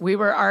great.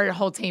 Our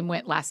whole team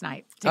went last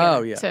night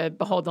to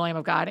Behold the Lamb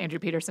of God, Andrew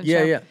Peterson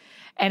show. Yeah.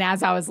 And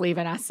as I was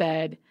leaving, I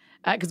said,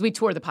 because we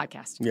toured the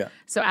podcast. Yeah.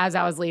 So as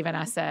I was leaving,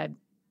 I said,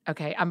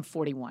 okay, I'm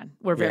 41.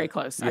 We're very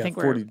close. Yeah, I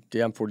think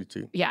 40, I'm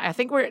 42. Yeah, I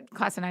think we're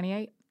class of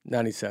 98.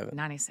 97.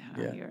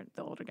 97. Yeah. You're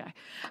the older guy.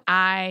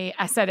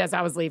 I said as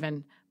I was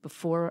leaving,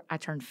 before I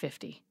turned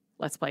 50,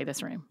 let's play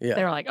this room. Yeah.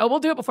 They were like, oh, we'll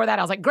do it before that.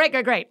 I was like,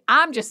 great.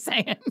 I'm just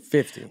saying.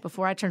 50.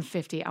 Before I turn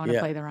 50, I want to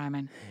play the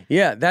Ryman.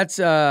 Yeah, that's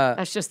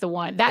just the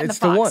one. That and the it's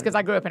the Fox, one. because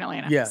I grew up in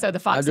Atlanta. Yeah. So the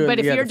Fox. I'm doing- But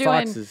if yeah, you're the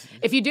doing, Fox is-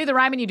 if you do the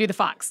Ryman, you do the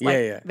Fox. Like,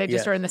 Yeah, They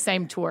just yeah. are in the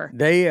same tour.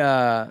 they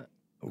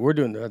we're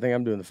doing I think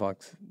I'm doing the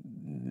Fox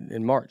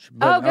in March.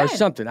 Oh, Or good.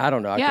 something. I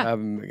don't know. Yeah. I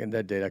haven't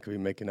that date I could be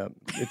making up.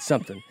 It's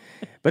something.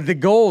 But the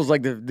goals,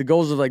 like the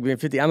goals of like being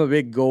 50, I'm a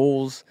big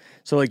goals.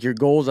 So like your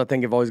goals I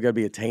think have always got to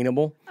be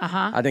attainable.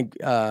 Uh-huh. I think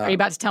Are you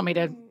about to tell me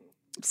to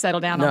settle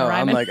down on no, the I'm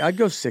Ryman? like I'd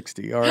go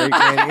 60, all right?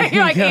 Annie.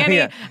 You're like, Annie,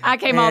 Yeah. I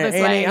came all this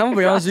Annie, way. I'm gonna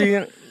be honest with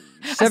you.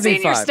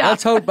 seen your 75. stuff.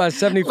 Let's hope by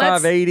 75,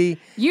 Let's- 80.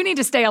 You need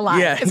to stay alive,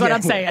 Yeah, is what yeah,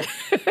 I'm saying.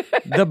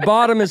 The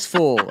bottom is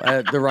full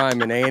at the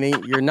Ryman, Annie.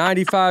 You're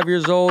 95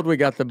 years old. We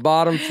got the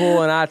bottom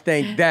full, and I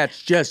think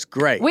that's just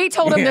great. We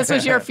told them this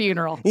was your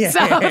funeral. So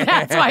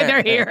that's why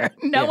they're here.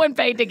 No one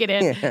paid to get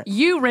in.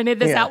 You rented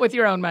this out with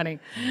your own money.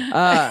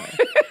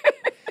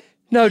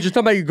 No, just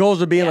talking about your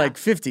goals of being like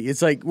 50.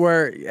 It's like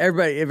where if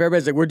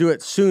everybody's like, we're doing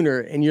it sooner,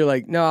 and you're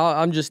like, no,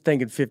 I'm just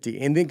thinking 50.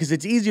 And then, because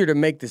it's easier to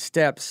make the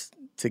steps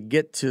to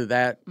get to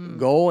that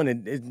goal,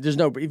 and there's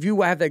no, if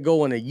you have that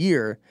goal in a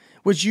year,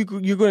 which you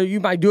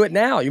might do it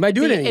now. You might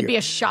do it in a year. It'd be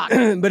a shock.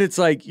 But it's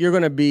like,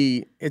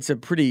 it's a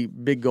pretty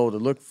big goal to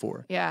look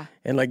for. Yeah.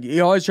 And like,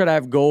 you always try to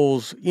have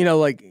goals,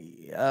 like,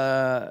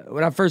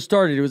 when I first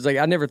started, it was like,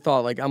 I never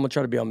thought like, I'm gonna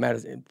try to be on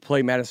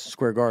play Madison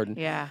Square Garden.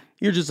 Yeah.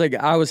 You're just like,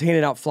 I was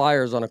handing out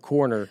flyers on a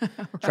corner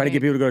trying to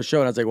get people to go to a show.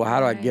 And I was like, well, how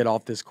do I get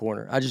off this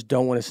corner? I just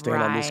don't want to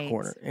stand on this Right,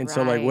 corner. And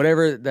so like, right.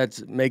 whatever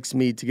that makes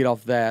me to get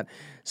off that.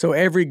 So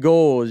every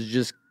goal is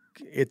just,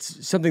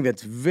 it's something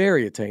that's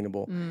very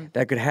attainable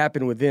that could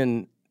happen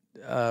within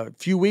a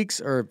few weeks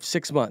or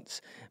 6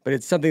 months. But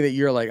it's something that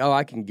you're like, oh,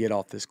 I can get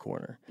off this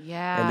corner.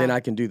 Yeah. And then I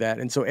can do that.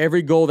 And so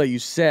every goal that you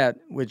set,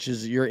 which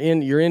is your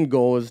end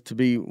goal is to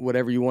be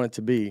whatever you want it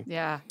to be.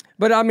 Yeah.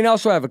 But I mean,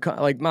 also I have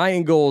like my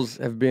end goals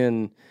have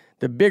been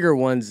the bigger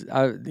ones.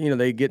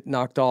 They get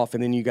knocked off,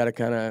 and then you got to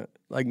kind of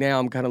like, now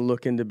I'm kind of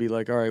looking to be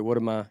like, all right, what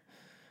am I?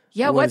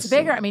 Yeah, what what's is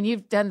bigger? I mean,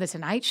 you've done the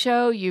Tonight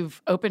Show. You've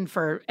opened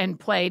for and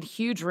played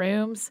huge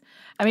rooms.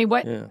 I mean,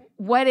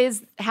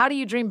 how do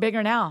you dream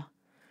bigger now?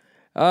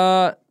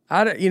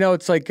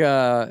 It's like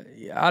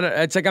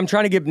I'm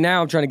trying to get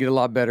a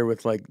lot better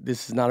with like,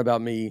 this is not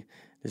about me.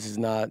 This is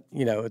not,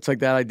 it's like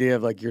that idea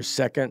of like, you're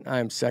second. I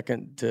am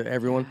second to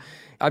everyone.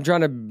 I'm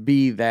trying to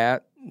be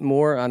that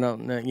more. I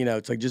don't know,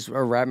 it's like just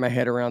wrap my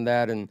head around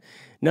that. And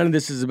none of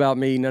this is about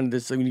me. None of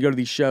this, like, when you go to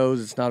these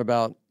shows, it's not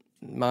about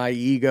my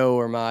ego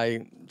or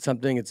my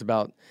something. It's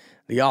about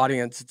the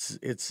audience.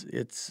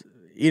 It's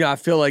I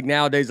feel like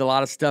nowadays a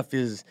lot of stuff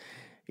is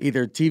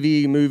either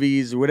TV,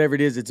 movies, or whatever it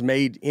is, it's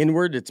made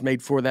inward, it's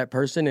made for that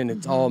person, and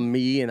it's all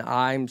me and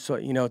I'm. So,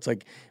 it's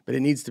like, but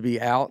it needs to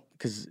be out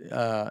because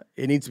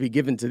it needs to be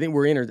given to them.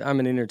 I'm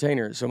an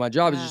entertainer, so my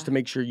job is just to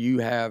make sure you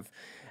have.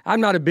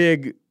 I'm not a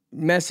big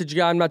message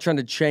guy. I'm not trying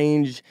to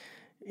change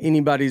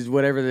anybody's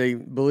whatever they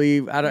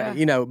believe. I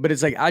don't, but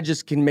it's like, I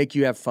just can make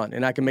you have fun,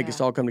 and I can make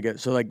us all come together.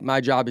 So like, my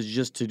job is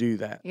just to do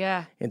that.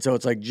 Yeah. And so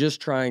it's like, I'm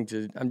just trying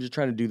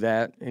to do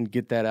that and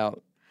get that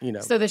out.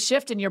 So the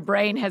shift in your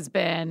brain has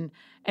been,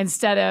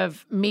 instead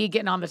of me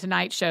getting on the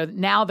Tonight Show,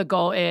 now the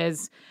goal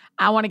is,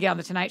 I want to get on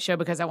the Tonight Show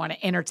because I want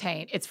to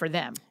entertain. It's for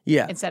them.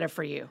 Yeah. Instead of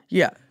for you.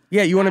 Yeah.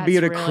 Yeah. You want to be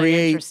able to That's really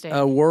create interesting.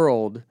 a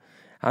world.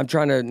 I'm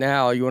trying to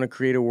now, you want to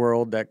create a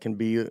world that can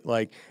be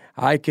like,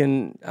 I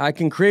can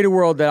create a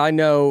world that I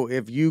know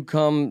if you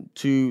come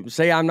to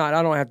say, I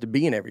don't have to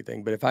be in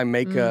everything, but if I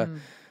make I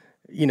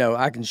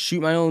can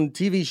shoot my own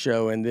TV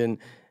show, and then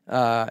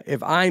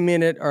if I'm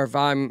in it or if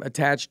I'm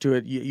attached to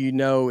it,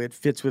 it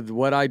fits with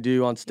what I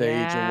do on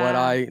stage and what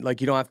I like.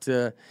 You don't have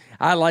to.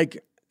 I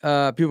like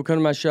people come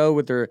to my show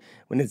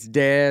when it's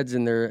dads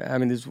and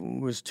this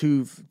was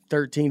two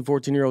 13,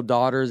 14-year-old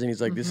daughters, and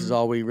he's like, this is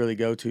all we really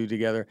go to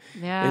together.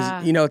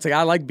 Yeah. It's like,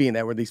 I like being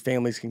that where these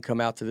families can come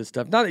out to this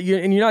stuff. I'm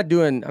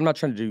not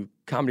trying to do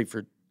comedy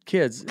for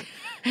kids.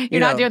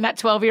 You're not doing that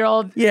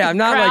 12-year-old. Yeah, I'm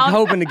not crowd. like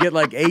hoping to get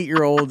like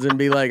 8-year-olds and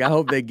be like, I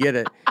hope they get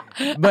it.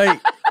 But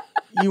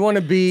you want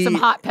to be some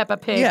hot Peppa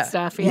Pig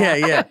stuff.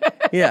 Yeah.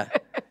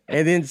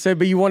 And then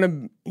but you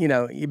want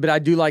to, but I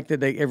do like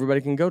that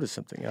everybody can go to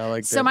something. I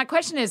like. So my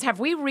question is,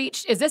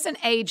 is this an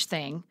age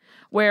thing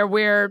where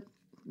we're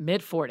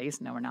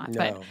mid-40s? No, we're not.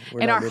 But we're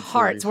in not our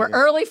hearts, we're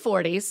early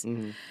 40s.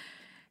 Mm-hmm.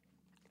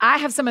 I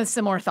have some of the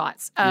similar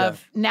thoughts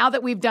of, now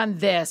that we've done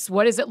this,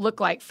 what does it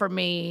look like for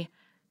me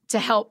to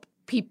help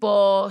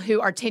people who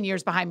are 10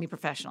 years behind me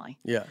professionally?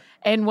 Yeah.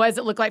 And what does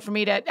it look like for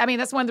me to,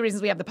 that's one of the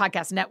reasons we have the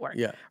podcast network,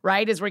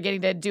 right? Is we're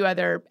getting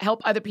to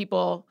help other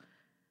people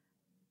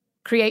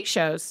create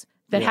shows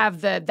that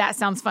have the That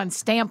Sounds Fun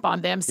stamp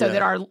on them so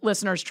that our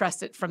listeners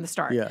trust it from the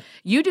start. Yeah.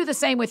 You do the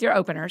same with your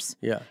openers.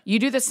 Yeah. You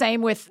do the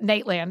same with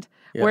Nateland,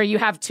 where you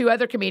have two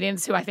other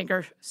comedians who I think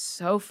are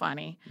so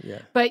funny. Yeah.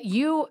 But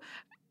you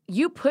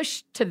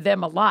push to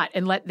them a lot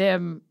and let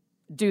them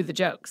do the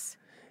jokes.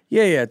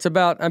 Yeah. It's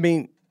about,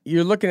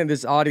 you're looking at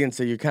this audience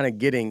that you're kind of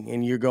getting,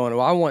 and you're going,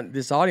 well, I want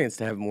this audience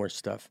to have more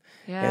stuff.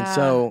 Yeah. And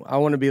so I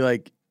want to be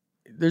like,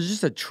 there's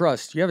just a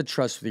trust. You have a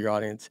trust with your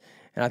audience,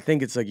 and I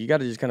think it's like you got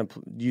to just kind of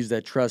use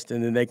that trust,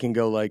 and then they can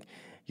go like,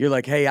 you're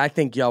like, hey, I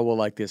think y'all will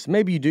like this.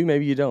 Maybe you do,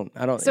 maybe you don't.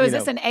 I don't. So is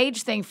this an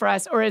age thing for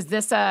us, or is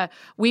this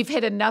we've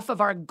hit enough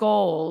of our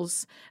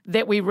goals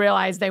that we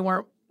realize they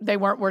weren't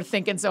worth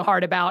thinking so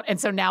hard about,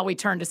 and so now we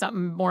turn to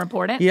something more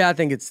important? Yeah, I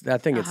think it's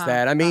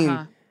that. I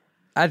mean,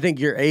 I think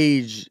your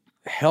age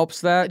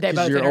helps that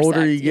because you're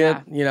older you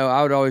get. You know,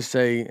 I would always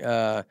say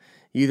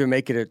you either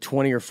make it at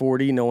 20 or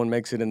 40. No one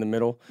makes it in the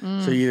middle.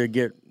 So you either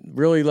get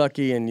really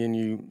lucky and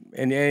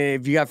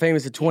if you got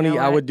famous at 20,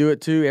 I would do it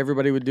too.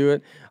 Everybody would do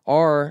it.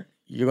 Or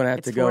you're going to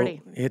have to 40.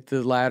 Go hit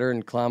the ladder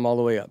and climb all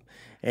the way up.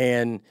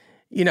 And,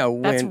 you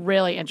know, that's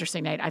really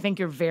interesting, Nate. I think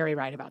you're very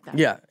right about that.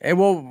 Yeah. And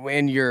well,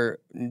 when you're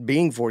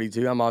being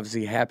 42, I'm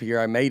obviously happier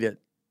I made it.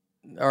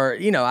 Or,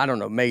 you know, I don't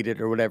know, made it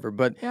or whatever.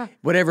 But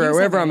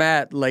wherever I'm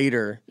at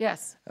later,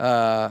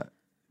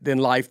 than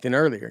life than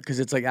earlier. Because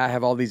it's like I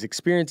have all these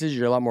experiences.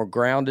 You're a lot more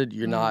grounded.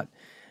 You're not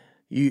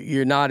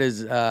you're not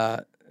as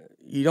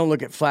you don't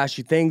look at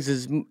flashy things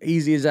as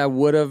easy as I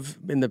would have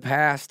in the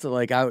past.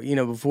 Like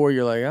before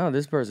you're like, oh,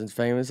 this person's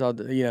famous. And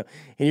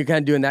you're kind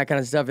of doing that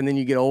kind of stuff. And then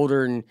you get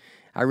older and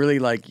I really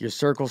like your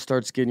circle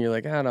starts getting, you're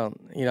like,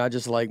 I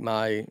just like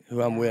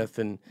who I'm with.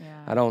 And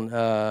I don't,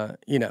 I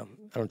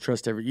don't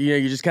trust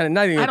you just kind of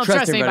not even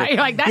trust anybody.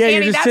 Like that,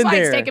 Annie, that's why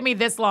it's taken me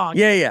this long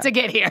to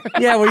get here.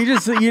 Yeah, well, you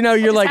just,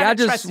 you're like, I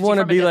just want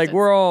to be like,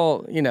 we're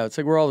all, it's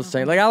like we're all the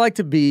same. Like I like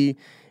to be,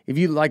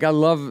 I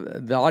love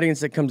the audience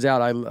that comes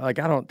out. I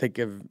don't think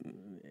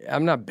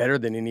I'm not better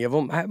than any of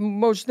them.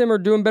 Most of them are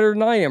doing better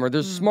than I am, or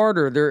they're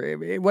smarter.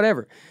 They're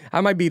whatever.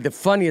 I might be the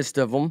funniest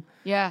of them.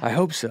 Yeah, I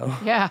hope so.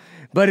 Yeah,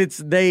 but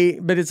it's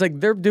like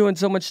they're doing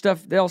so much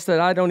stuff else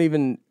that I don't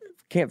even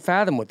can't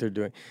fathom what they're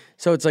doing.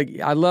 So it's like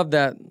I love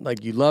that.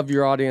 Like you love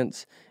your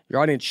audience.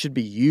 Your audience should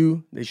be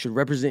you. They should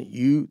represent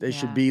you. They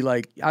should be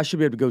like I should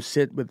be able to go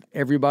sit with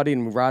everybody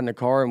and ride in a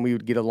car and we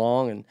would get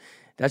along, and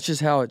that's just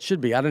how it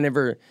should be. I don't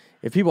ever.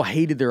 If people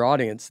hated their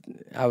audience,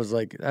 I was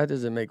like, that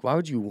doesn't make. Why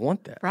would you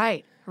want that?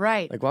 Right.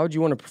 Like, why would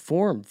you want to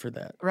perform for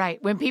that?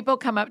 Right. When people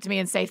come up to me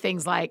and say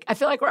things like, I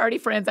feel like we're already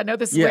friends. I know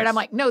this is weird. I'm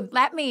like, no,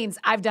 that means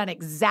I've done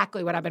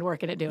exactly what I've been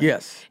working at doing.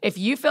 Yes. If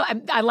you feel,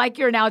 I like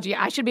your analogy.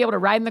 I should be able to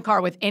ride in the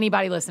car with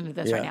anybody listening to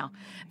this right now.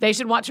 They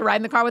should want to ride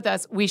in the car with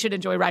us. We should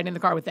enjoy riding in the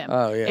car with them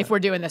if we're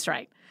doing this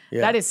right.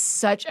 Yeah. That is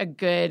such a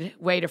good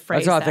way to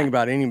phrase that. That's how I think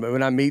about anybody.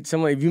 When I meet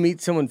someone, if you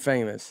meet someone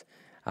famous,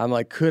 I'm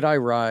like, could I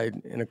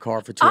ride in a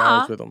car for 2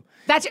 hours with them?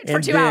 That's for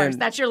 2 hours.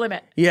 That's your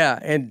limit. Yeah,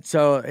 and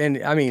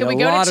I mean, a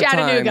lot of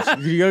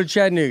times you go to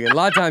Chattanooga. A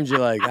lot of times you're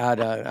like,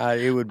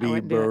 it would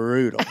be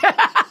brutal.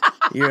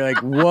 You're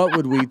like, what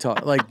would we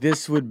talk? Like,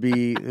 this would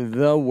be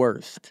the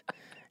worst.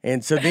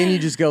 And so then you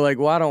just go like,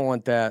 well, I don't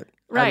want that.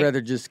 Right. I'd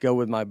rather just go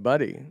with my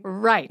buddy.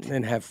 Right.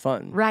 And have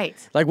fun. Right.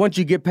 Like once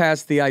you get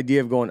past the idea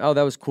of going, oh,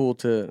 that was cool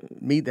to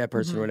meet that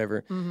person or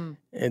whatever, and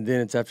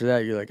then it's after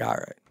that, you're like, all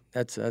right,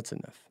 that's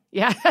enough.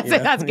 Yeah,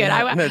 that's good. Yeah,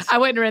 I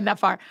wouldn't have ridden that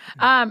far.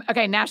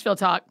 Okay, Nashville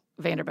talk,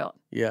 Vanderbilt.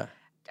 Yeah.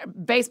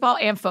 Baseball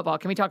and football.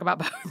 Can we talk about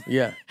both?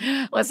 Yeah.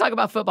 Let's talk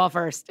about football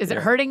first. Is it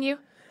hurting you?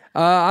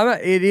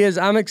 It is.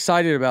 I'm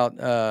excited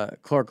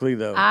about Clark Lee,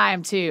 though. I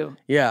am too.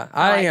 Yeah,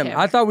 I am. Him.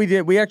 I thought we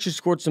did. We actually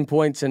scored some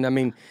points, and I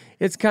mean,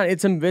 it's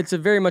a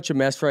very much a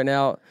mess right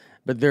now.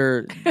 But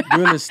they're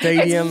doing the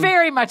stadium. It's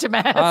very much a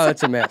mess. Oh,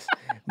 it's a mess.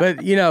 But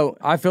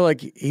I feel like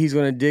he's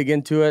going to dig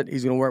into it.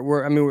 He's going to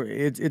work. I mean,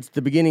 it's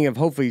the beginning of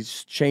hopefully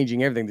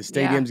changing everything. The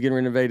stadium's getting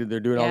renovated. They're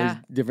doing all these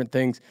different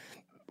things.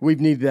 We've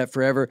needed that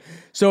forever.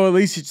 So at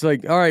least it's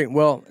like, all right,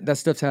 well, that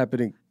stuff's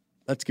happening.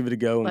 Let's give it a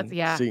go and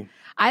see.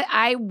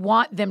 I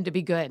want them to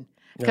be good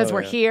because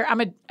we're here.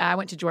 I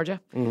went to Georgia,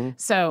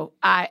 so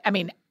I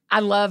mean, I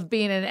love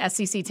being in an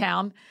SEC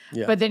town.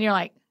 Yeah. But then you're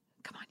like,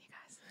 come on, you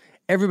guys.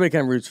 Everybody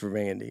kind of roots for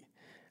Vandy.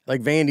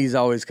 Like Vandy's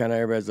always kind of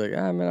everybody's like,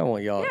 man, I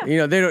want y'all.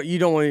 Yeah. You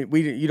don't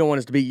want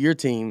us to beat your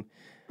team.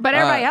 But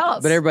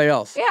everybody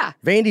else. Yeah.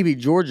 Vandy beat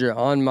Georgia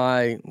on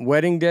my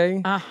wedding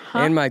day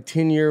and my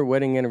 10-year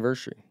wedding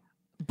anniversary.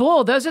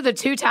 Bull, those are the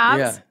 2 times?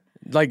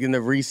 Yeah. Like in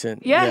the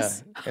recent.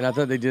 Yes. Yeah. And I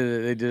thought they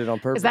did it on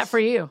purpose. Is that for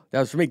you?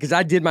 That was for me because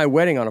I did my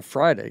wedding on a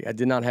Friday. I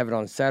did not have it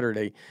on a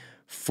Saturday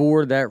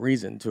for that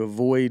reason, to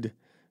avoid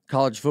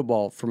college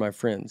football for my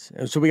friends.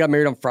 And so we got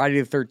married on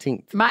Friday the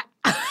 13th.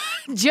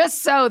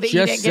 Just so that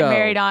you didn't get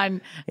married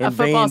on a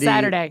football Vandy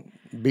Saturday.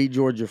 Beat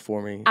Georgia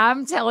for me.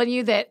 I'm telling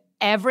you that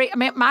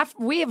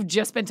we have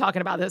just been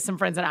talking about this, some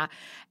friends and I.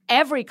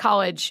 Every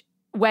college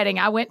wedding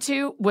I went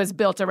to was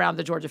built around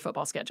the Georgia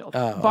football schedule.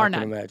 Bar none.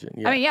 I can imagine.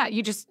 Yeah. I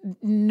mean,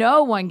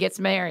 no one gets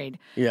married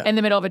in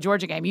the middle of a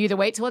Georgia game. You either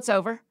wait till it's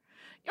over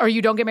or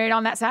you don't get married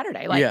on that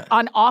Saturday. Like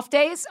on off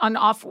days,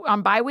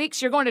 on bye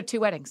weeks, you're going to 2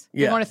 weddings.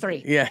 You're going to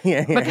 3. Yeah.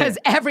 Because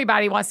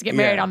everybody wants to get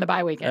married on the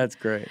bye weekend. That's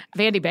great.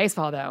 Vandy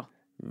baseball, though.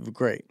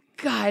 Great.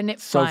 God, and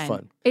it's so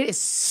fun. It is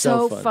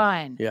so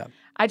fun. Yeah.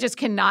 I just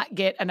cannot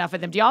get enough of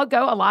them. Do y'all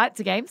go a lot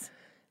to games?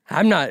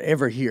 I'm not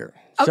ever here.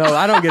 So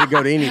I don't get to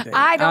go to anything.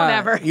 I don't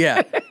ever.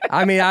 Yeah.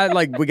 I mean,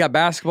 we got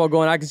basketball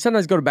going. I can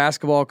sometimes go to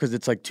basketball because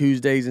it's like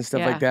Tuesdays and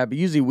stuff like that. But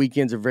usually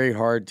weekends are very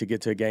hard to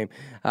get to a game.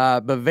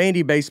 But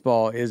Vandy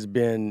baseball has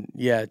been,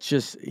 it's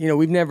just,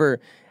 we've never,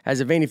 as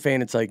a Vandy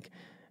fan, it's like,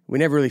 we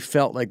never really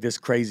felt like this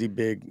crazy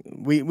big.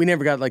 We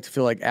never got to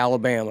feel like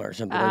Alabama or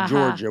something, or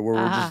Georgia, where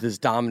we're just this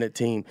dominant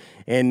team.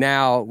 And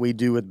now we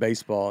do with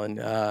baseball, and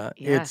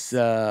it's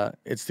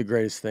the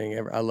greatest thing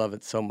ever. I love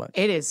it so much.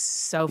 It is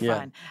so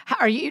fun.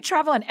 Are you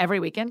traveling every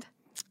weekend?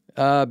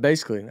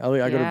 Basically,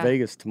 I go to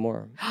Vegas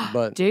tomorrow.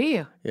 But do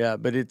you? Yeah,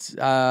 but it's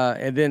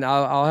and then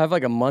I'll have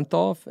like a month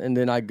off, and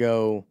then I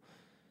go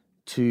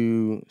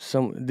to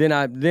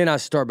then I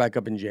start back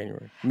up in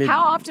January.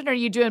 How often are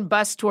you doing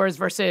bus tours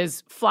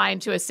versus flying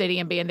to a city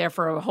and being there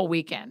for a whole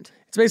weekend?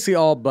 It's basically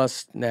all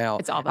bus now.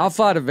 It's all bus. I'll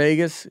fly to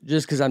Vegas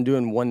just because I'm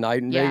doing one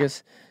night in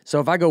Vegas. So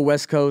if I go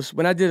West Coast,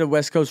 when I did a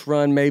West Coast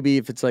run, maybe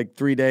if it's like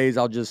 3 days,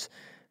 I'll just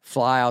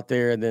fly out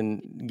there and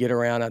then get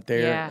around out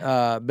there.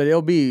 Yeah. But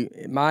it'll be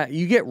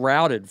you get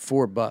routed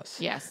for bus.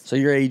 Yes. So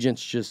your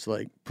agents just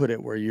like put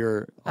it where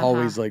you're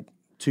always like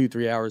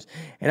 2-3 hours.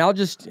 And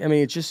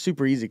it's just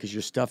super easy because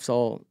your stuff's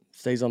all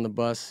stays on the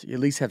bus. You at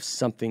least have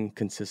something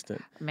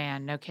consistent.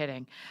 Man, no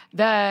kidding.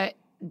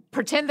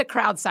 Pretend the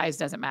crowd size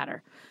doesn't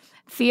matter.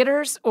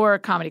 Theaters or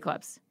comedy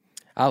clubs?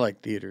 I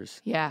like theaters.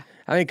 Yeah.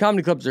 I mean,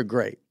 comedy clubs are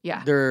great.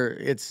 Yeah.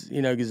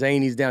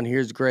 Zany's down here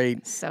is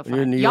great. So When you're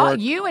fun. in New York.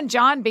 You and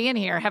John being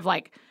here have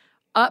like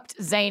upped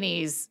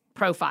Zany's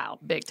profile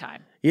big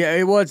time. Yeah,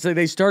 it was.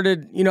 They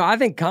started, I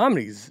think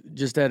comedy's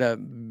just at a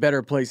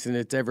better place than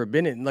it's ever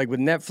been in. Like with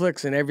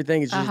Netflix and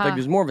everything, it's just like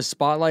there's more of a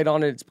spotlight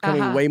on it. It's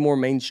becoming way more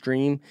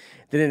mainstream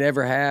than it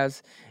ever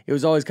has. It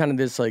was always kind of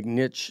this like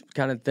niche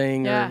kind of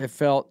thing, or it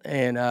felt.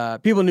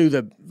 And people knew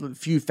the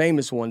few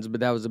famous ones, but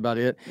that was about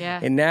it. Yeah.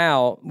 And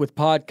now with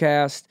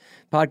podcasts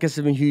have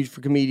been huge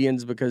for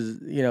comedians because,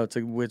 it's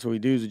what we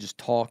do is we just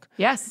talk.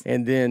 Yes.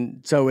 And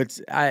then, so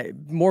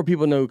more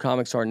people know who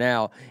comics are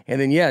now. And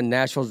then,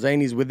 Nashville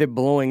Zanies with it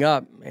blowing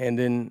up. And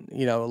then,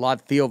 a lot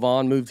of Theo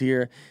Vaughn moved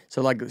here.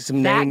 So like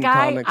some that name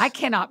guy, comics. I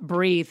cannot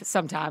breathe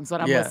sometimes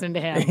when I'm listening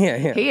to him.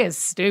 Yeah. He is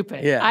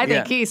stupid. Yeah, I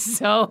think he's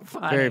so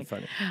funny. Very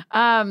funny.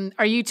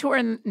 Are you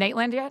touring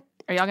Nateland yet?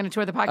 Are y'all going to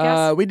tour the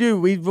podcast? We do.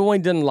 We've only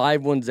done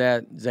live ones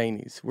at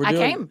Zanies. I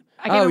came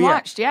and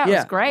watched. Yeah, it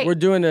was great. We're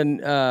doing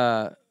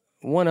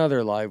one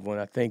other live one,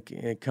 I think,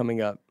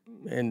 coming up,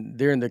 and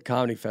during the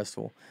comedy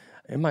festival.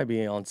 It might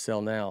be on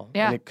sale now,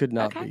 and it could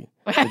not be.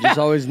 So just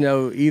always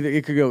know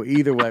it could go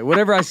either way.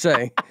 Whatever I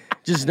say,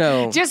 just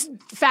know. Just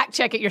fact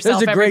check it yourself.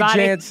 There's a great everybody.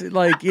 chance.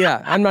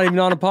 I'm not even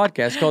on a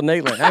podcast called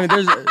Nateland.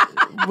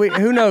 I mean,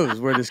 who knows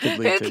where this could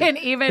lead to? Who can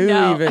even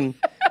know?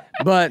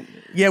 But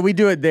yeah, we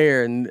do it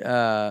there, and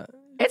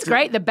it's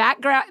great. The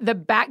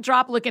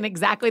backdrop looking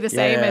exactly the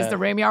same as the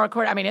room y'all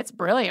record. I mean, it's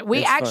brilliant.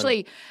 We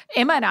actually,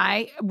 Emma and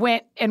I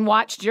went and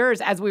watched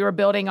yours as we were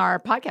building our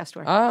podcast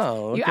tour.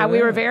 Oh, okay.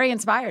 We were very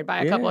inspired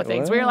by a couple of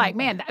things. We were like,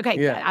 man,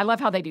 I love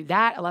how they do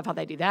that. I love how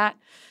they do that.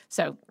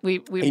 So we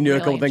you knew really a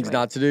couple things enjoyed it.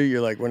 not to do. You're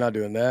like, we're not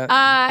doing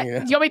that. You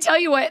want me to tell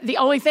you what? The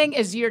only thing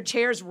is your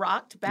chairs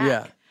rocked back.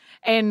 Yeah.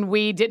 And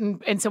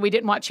so we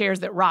didn't want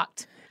chairs that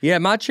rocked. Yeah,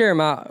 my chair in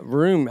my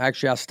room,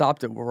 actually, I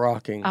stopped it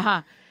rocking.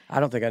 I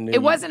don't think I knew.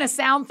 It wasn't a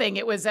sound thing.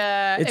 It was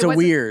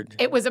weird.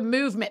 It was a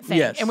movement thing.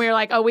 Yes. And we were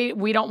like, oh,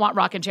 we don't want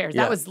rocking chairs.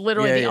 Yeah. That was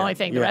literally the Yeah. only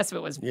thing. The Yeah. rest of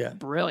it was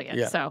brilliant.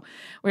 Yeah. So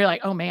we were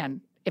like, oh man,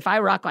 if I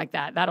rock like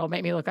that, that'll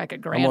make me look like a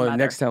grandmother.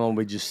 Next time I'll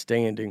be just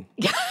standing.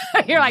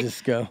 You're like,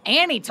 just go.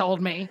 Annie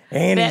told me.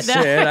 Annie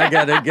said I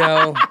gotta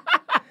go.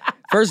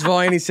 First of all,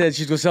 Annie said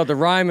she's going to sell the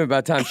Ryman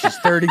by the time she's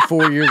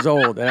 34 years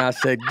old. And I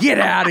said, get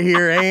out of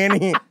here,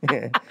 Annie.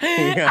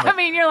 I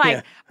mean, you're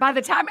like, by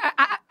the time,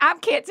 I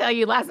can't tell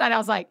you, last night I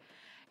was like,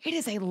 it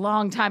is a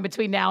long time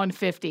between now and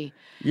 50.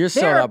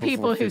 There are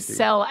people who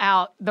sell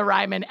out the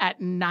Ryman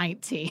at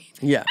 19.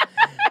 Yeah.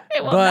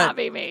 It will not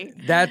be me.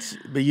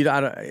 You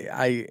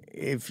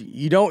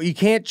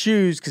can't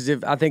choose, because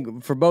I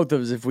think for both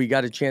of us, if we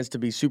got a chance to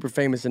be super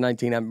famous in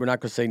 19, we're not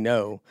going to say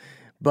no.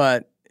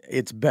 But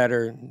it's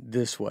better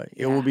this way.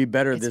 It will be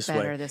better this way.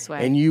 It's better this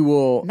way. And you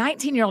will.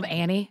 19-year-old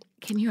Annie,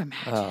 can you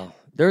imagine?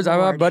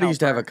 My buddy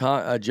used to have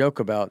a joke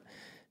about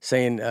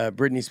saying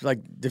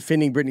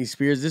defending Britney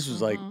Spears. This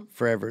was like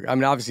forever. I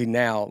mean, obviously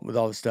now with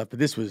all this stuff, but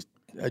this was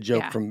a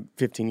joke from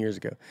 15 years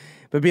ago.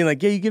 But being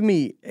like, you give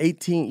me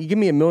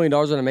 $1 million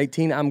when I'm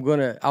 18,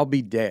 I'll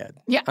be dead.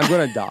 Yeah. I'm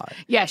gonna die.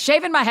 Yeah,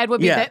 shaving my head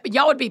would be,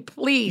 y'all would be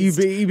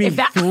pleased. You'd be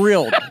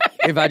thrilled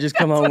if I just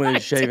come home with a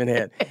shaven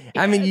head.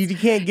 I mean, you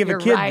can't give a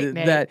kid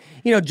that.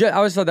 I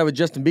always thought that with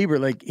Justin Bieber.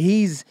 Like,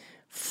 he's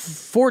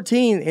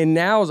 14 and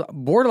now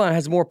borderline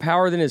has more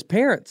power than his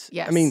parents.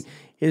 Yes. I mean,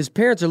 his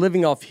parents are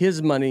living off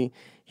his money.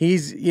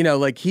 He's,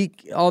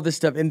 all this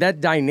stuff. And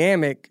that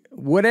dynamic,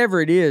 whatever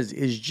it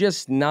is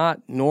just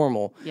not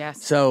normal.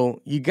 Yes.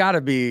 So you got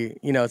to be,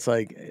 it's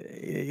like,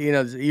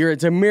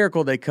 it's a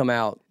miracle they come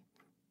out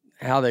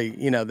how they,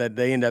 that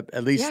they end up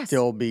at least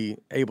still be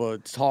able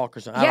to talk or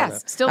something. Yes, I don't know.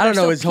 still I don't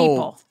know his people.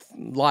 whole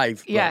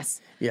life. But,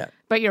 yes. Yeah.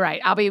 But you're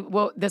right.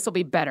 This will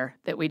be better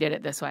that we did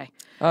it this way.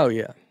 Oh,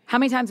 yeah. How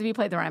many times have you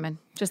played the Ryman?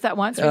 Just that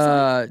once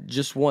recently?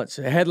 Just once.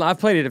 I've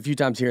played it a few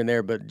times here and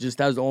there, but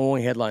that was the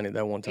only headline at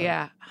that one time.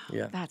 Yeah.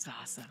 Yeah. That's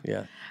awesome.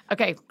 Yeah.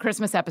 Okay,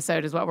 Christmas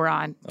episode is what we're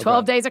on.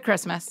 12 days of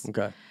Christmas.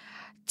 Okay.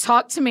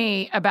 Talk to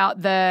me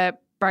about the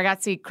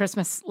Bargatze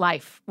Christmas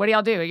life. What do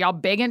y'all do?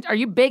 Are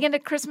you big into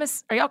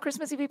Christmas? Are y'all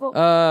Christmassy people?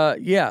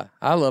 Yeah.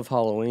 I love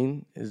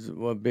Halloween. Is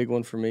a big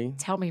one for me.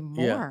 Tell me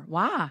more. Yeah.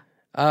 Why?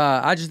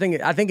 I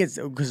think it's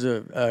because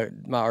of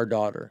our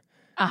daughter.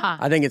 Uh-huh.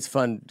 I think it's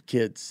fun,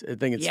 kids. I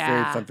think it's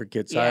very fun for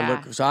kids.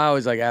 So I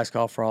always ask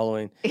off for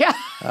Halloween. Yeah,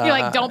 you're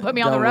like, don't put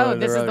me on the road.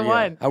 This is the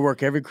one. I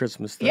work every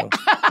Christmas though.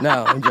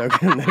 No, I'm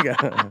joking.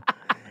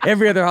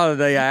 Every other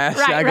holiday I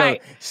ask, I go,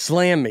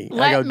 slam me.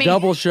 I go,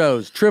 double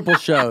shows, triple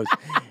shows.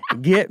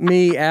 Get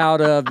me out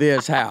of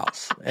this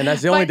house. And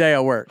that's the only day I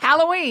work.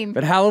 Halloween.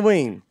 But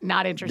Halloween.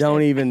 Not interested.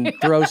 Don't even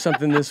throw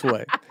something this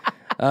way.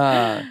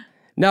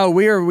 No,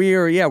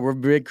 we're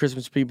big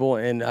Christmas people,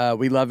 and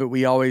we love it.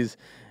 We always,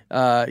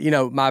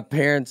 my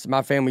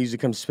family usually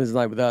comes spend the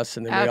night with us,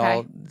 and then we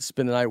all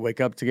spend the night,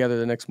 wake up together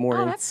the next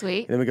morning. Oh, that's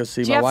sweet. And then we go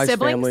see Do my you have wife's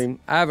siblings? family.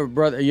 I have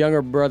a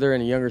younger brother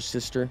and a younger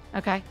sister.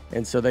 Okay.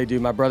 And so they do.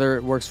 My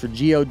brother works for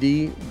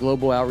GOD,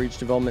 Global Outreach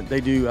Development.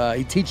 They do.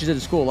 He teaches at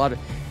a school a lot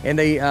and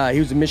he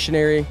was a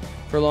missionary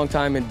for a long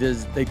time, and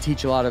they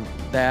teach a lot of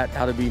that,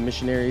 how to be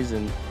missionaries,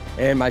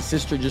 and my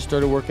sister just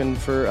started working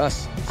for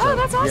us. So,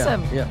 that's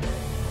awesome. Yeah.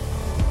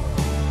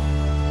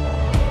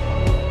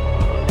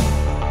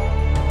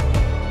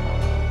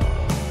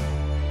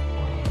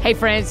 Hey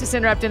friends, just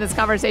interrupting this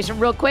conversation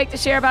real quick to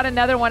share about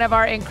another one of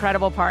our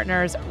incredible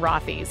partners,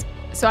 Rothy's.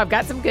 So I've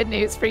got some good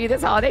news for you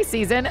this holiday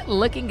season.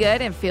 Looking good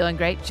and feeling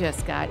great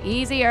just got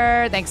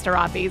easier thanks to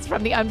Rothy's.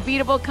 From the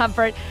unbeatable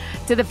comfort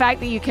to the fact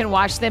that you can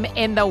wash them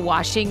in the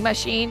washing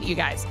machine. You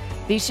guys,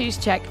 these shoes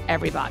check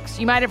every box.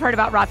 You might have heard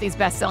about Rothy's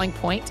best-selling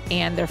Point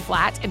and their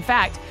flat. In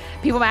fact,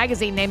 People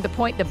Magazine named the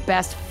Point the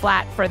best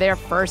flat for their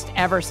first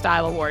ever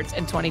style awards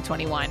in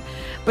 2021.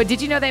 But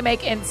did you know they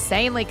make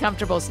insanely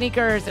comfortable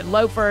sneakers and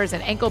loafers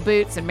and ankle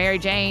boots and Mary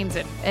Janes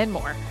and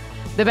more?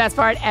 The best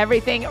part,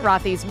 everything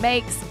Rothy's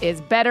makes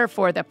is better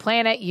for the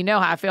planet. You know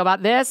how I feel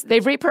about this.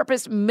 They've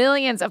repurposed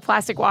millions of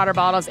plastic water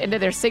bottles into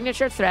their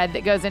signature thread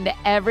that goes into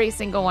every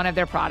single one of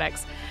their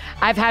products.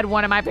 I've had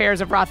one of my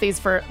pairs of Rothy's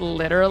for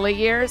literally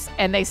years,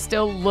 and they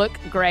still look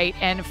great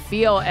and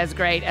feel as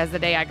great as the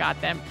day I got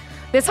them.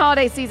 This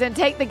holiday season,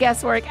 take the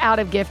guesswork out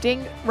of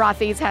gifting.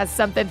 Rothy's has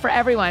something for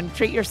everyone.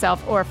 Treat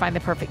yourself or find the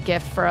perfect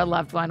gift for a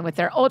loved one with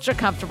their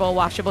ultra-comfortable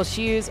washable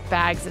shoes,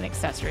 bags, and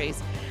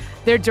accessories.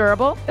 They're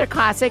durable, they're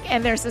classic,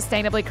 and they're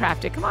sustainably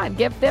crafted. Come on,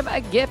 give them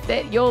a gift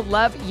that you'll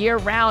love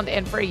year-round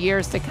and for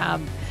years to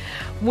come.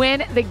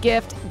 Win the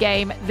gift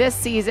game this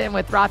season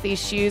with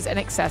Rothy's shoes and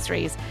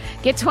accessories.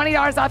 Get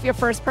 $20 off your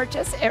first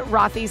purchase at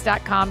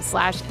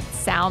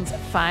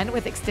rothys.com/soundsfun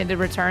with extended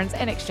returns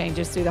and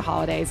exchanges through the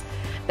holidays.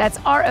 That's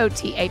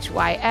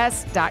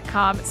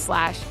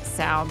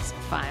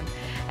rothys.com/soundsfun.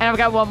 And I've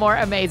got one more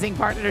amazing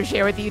partner to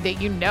share with you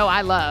that you know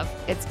I love.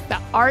 It's the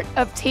Art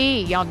of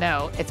Tea. Y'all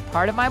know it's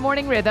part of my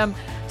morning rhythm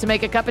to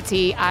make a cup of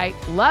tea. I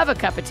love a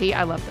cup of tea.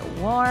 I love the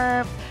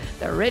warmth,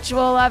 the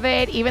ritual of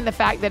it, even the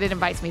fact that it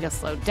invites me to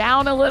slow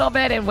down a little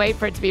bit and wait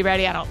for it to be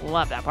ready. I don't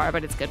love that part,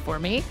 but it's good for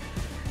me.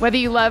 Whether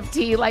you love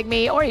tea like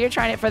me or you're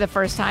trying it for the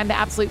first time, the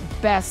absolute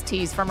best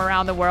teas from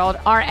around the world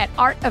are at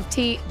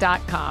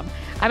artoftea.com.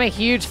 I'm a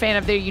huge fan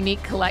of their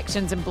unique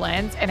collections and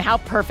blends, and how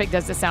perfect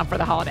does this sound for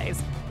the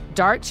holidays?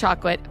 Dark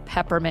chocolate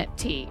peppermint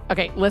tea.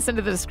 Okay, listen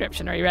to the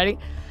description. Are you ready?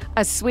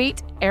 A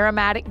sweet,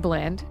 aromatic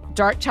blend.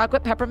 Dark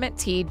chocolate peppermint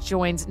tea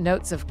joins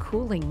notes of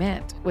cooling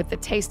mint with the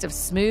taste of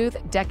smooth,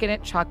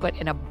 decadent chocolate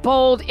in a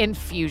bold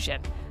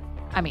infusion.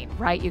 I mean,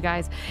 right, you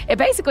guys? It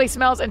basically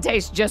smells and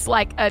tastes just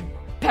like a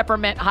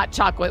peppermint hot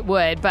chocolate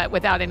would, but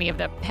without any of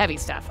the heavy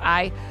stuff.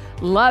 I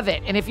love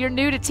it. And if you're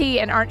new to tea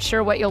and aren't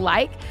sure what you'll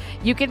like,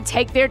 you can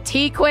take their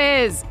tea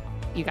quiz.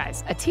 You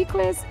guys, a tea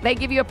quiz? They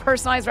give you a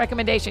personalized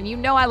recommendation. You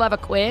know I love a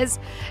quiz.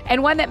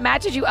 And one that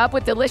matches you up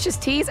with delicious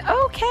teas?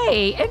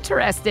 Okay,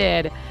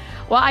 interested.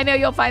 Well, I know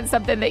you'll find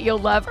something that you'll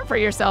love for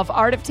yourself.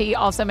 Art of Tea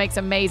also makes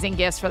amazing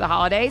gifts for the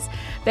holidays.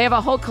 They have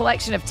a whole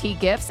collection of tea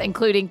gifts,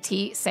 including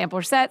tea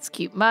sampler sets,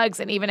 cute mugs,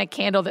 and even a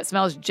candle that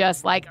smells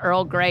just like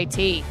Earl Grey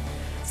tea.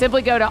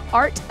 Simply go to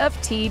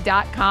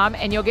artoftea.com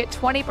and you'll get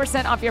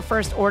 20% off your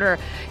first order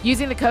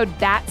using the code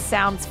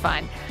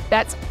ThatSoundsFun.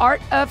 That's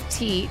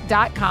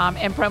artoftea.com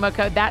and promo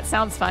code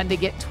ThatSoundsFun to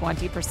get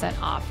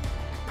 20% off.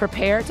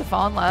 Prepare to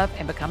fall in love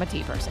and become a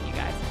tea person, you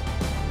guys.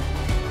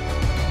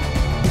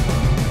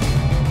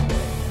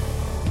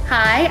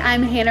 Hi,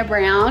 I'm Hannah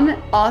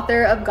Brown,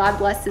 author of God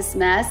Bless This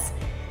Mess.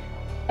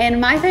 And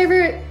my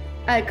favorite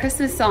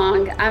Christmas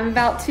song, I'm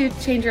about to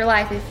change your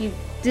life if you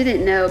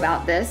didn't know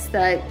about this.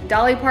 The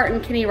Dolly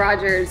Parton, Kenny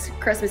Rogers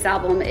Christmas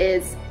album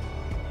is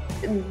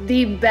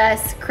the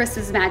best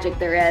Christmas magic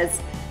there is.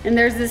 And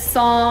there's this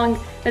song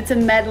that's a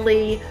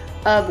medley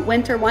of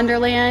Winter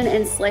Wonderland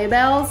and Sleigh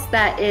Bells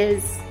that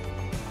is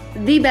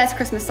the best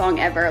Christmas song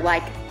ever.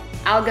 Like,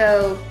 I'll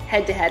go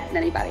head to head with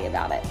anybody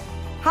about it.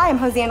 Hi, I'm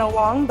Hosanna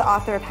Wong, the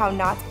author of How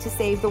Not to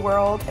Save the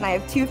World, and I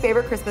have 2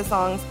 favorite Christmas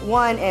songs.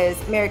 One is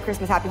Merry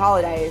Christmas, Happy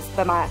Holidays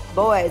by my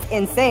boys,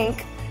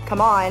 NSYNC,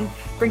 come on,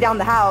 bring down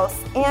the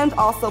house, and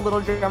also Little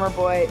Drummer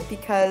Boy,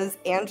 because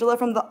Angela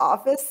from The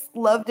Office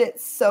loved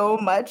it so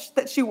much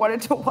that she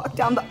wanted to walk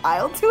down the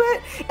aisle to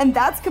it, and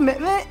that's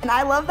commitment, and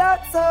I love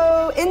that.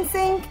 So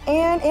NSYNC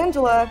and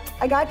Angela,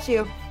 I got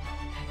you.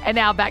 And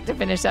now back to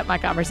finish up my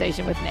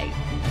conversation with Nate.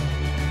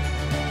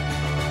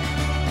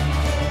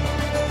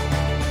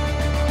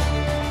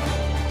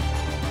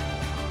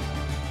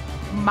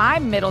 My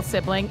middle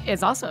sibling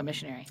is also a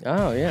missionary.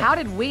 Oh, yeah. How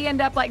did we end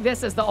up like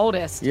this as the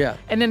oldest? Yeah.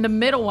 And then the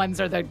middle ones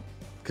are the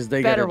Because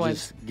they better got to ones.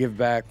 just give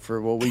back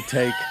for what we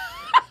take.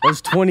 Those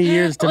 20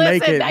 years to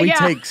make it, we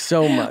take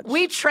so much.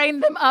 We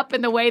trained them up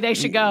in the way they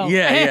should go.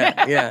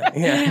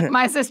 Yeah.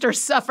 My sister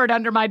suffered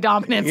under my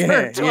dominance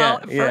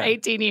for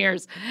 18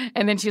 years.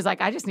 And then she's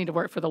like, I just need to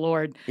work for the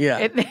Lord.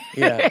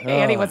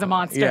 Annie was a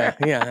monster.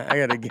 Yeah. I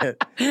got to get,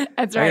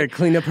 That's I right. got to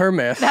clean up her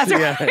mess. That's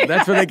right.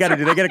 That's what they got to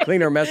do. They got to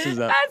clean her messes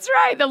up. That's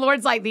right. The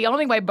Lord's like, the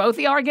only way both of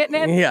y'all are getting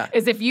it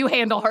is if you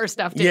handle her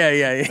stuff too.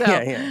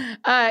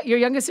 Yeah. Your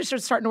youngest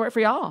sister's starting to work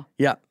for y'all.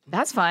 Yeah.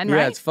 That's fun, Yeah,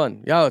 right? it's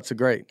fun. Oh, it's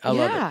great. I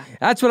love Yeah. it.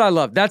 That's what I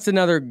love. That's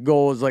another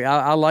goal is like,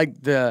 I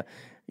like the,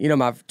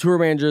 my tour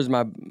manager is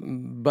my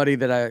buddy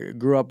that I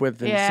grew up with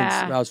since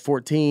I was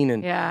 14.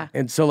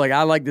 And so like,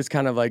 I like this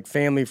kind of like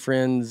family,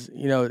 friends,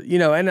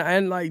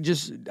 and like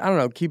just, I don't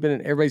know, keeping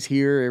it, everybody's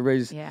here.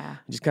 Everybody's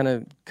just kind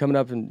of coming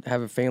up and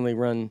have a family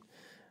run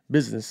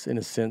business in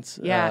a sense.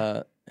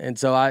 Yeah. And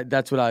so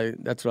that's what I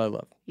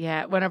love.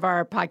 Yeah, one of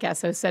our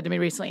podcast hosts said to me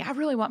recently, I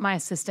really want my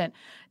assistant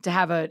to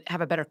have a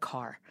better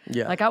car.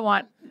 Yeah. Like I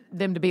want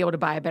them to be able to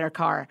buy a better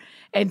car.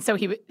 And so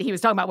he was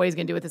talking about what he's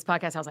going to do with this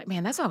podcast. I was like,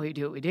 man, that's why we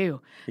do what we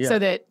do. Yeah. So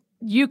that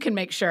you can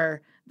make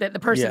sure that the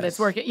person that's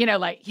working,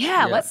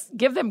 let's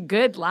give them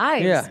good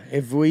lives. Yeah,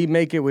 if we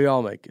make it, we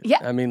all make it. Yeah,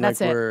 I mean,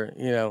 that's like it. we're,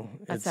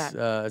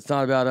 it's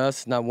not about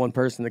us, not one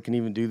person that can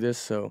even do this.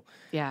 So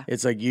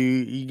it's like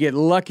you get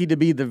lucky to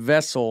be the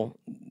vessel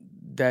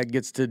that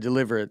gets to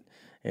deliver it.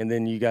 And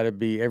then you got to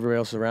be, everybody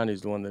else around you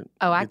is the one that.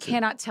 Oh, I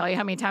cannot tell you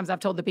how many times I've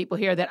told the people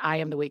here that I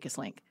am the weakest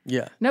link.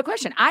 Yeah. No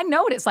question. I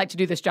know what it's like to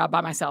do this job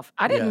by myself.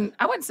 I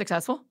wasn't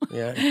successful.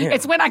 Yeah.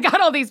 It's when I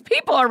got all these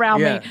people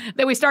around me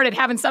that we started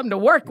having something to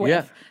work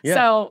with. Yeah.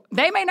 So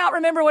they may not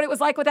remember what it was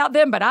like without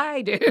them, but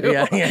I do.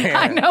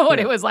 I know what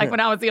it was like when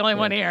I was the only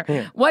one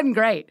here. Wasn't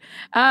great.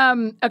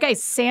 Okay,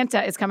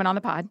 Santa is coming on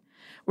the pod.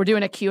 We're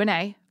doing a Q&A.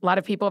 A lot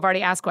of people have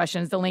already asked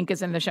questions. The link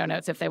is in the show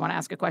notes if they want to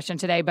ask a question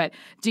today. But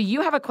do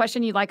you have a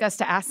question you'd like us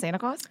to ask Santa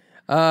Claus?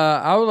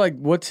 I would like,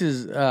 what's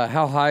his,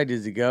 how high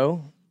does he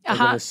go? Like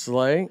in a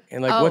sleigh?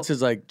 And like, what's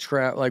his like,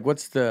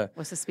 what's the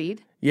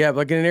speed? Yeah,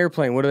 like in an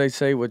airplane, what do they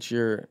say? We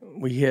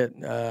hit,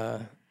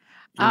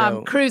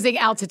 cruising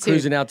altitude.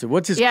 Cruising altitude.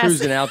 What's his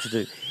cruising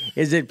altitude?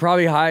 Is it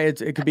probably high?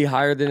 It could be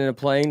higher than in a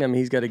plane. I mean,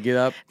 he's got to get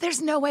up.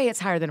 There's no way it's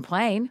higher than a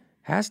plane.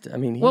 Has to. I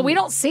mean, we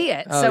don't see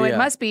it, so it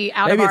must be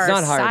out Maybe of our sight. Maybe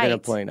it's not higher than a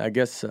plane. I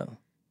guess so.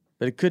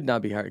 But it could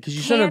not be higher because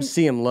you sometimes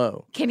see him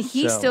low. Can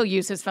he still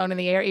use his phone in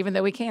the air even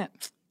though we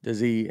can't? Does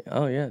he?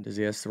 Oh, yeah. Does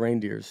he ask the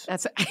reindeers?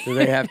 Do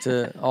they have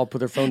to all put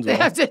their phones on?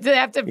 They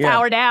have to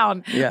power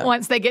down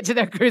once they get to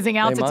their cruising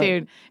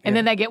altitude, and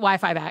then they get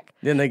Wi-Fi back.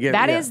 Then they get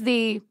that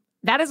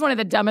is one of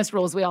the dumbest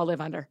rules we all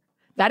live under.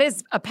 That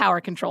is a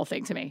power control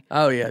thing to me.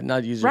 Oh yeah,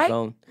 not use your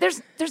phone.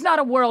 There's not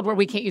a world where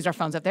we can't use our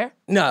phones up there.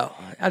 No,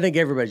 I think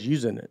everybody's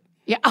using it.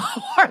 Yeah,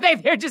 are they?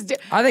 They're just.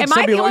 I think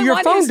some people.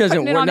 Your phone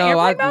doesn't work. No,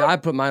 I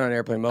put mine on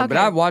airplane mode, but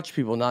I watch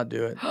people not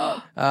do it.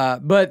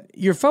 But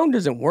your phone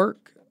doesn't work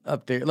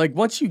up there. Like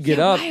once you get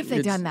up, why have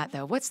they done that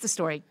though? What's the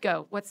story?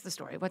 Go. What's the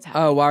story? What's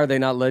happening? Oh, why are they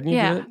not letting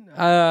you do it?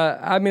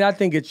 I mean, I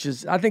think it's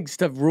just. I think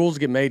rules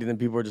get made, and then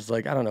people are just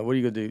like, I don't know, what are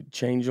you gonna do?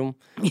 Change them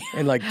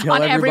and like tell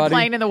on everybody every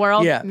plane in the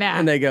world. Yeah, nah.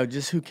 And they go,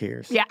 just who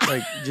cares? Yeah,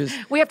 like just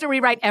we have to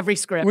rewrite every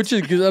script, which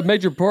is a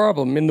major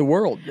problem in the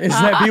world. Is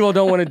that people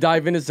don't want to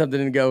dive into something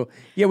and go,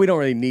 yeah, we don't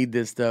really need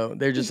this though.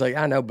 They're just like,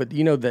 I know, but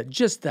you know that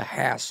just the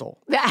hassle.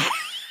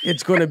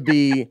 It's going to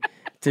be.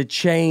 To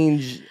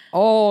change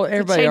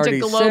everybody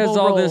already says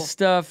all this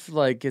stuff.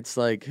 Like, it's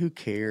like, who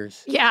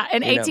cares? Yeah,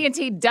 and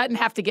AT&T doesn't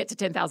have to get to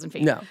 10,000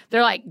 feet. No.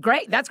 They're like,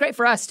 great, that's great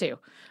for us too.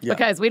 Yeah.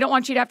 Because we don't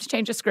want you to have to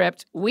change a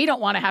script. We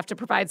don't want to have to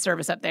provide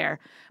service up there,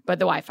 but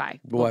the Wi-Fi.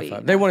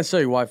 They want to sell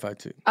you Wi-Fi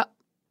too.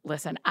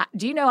 Listen,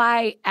 do you know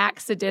I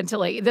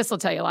accidentally, this will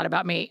tell you a lot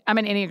about me. I'm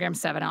an Enneagram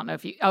 7. I don't know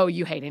if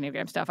you hate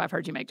Enneagram stuff. I've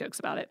heard you make jokes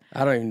about it.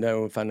 I don't even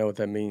know if I know what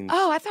that means.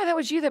 Oh, I thought that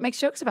was you that makes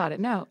jokes about it.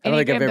 No. I don't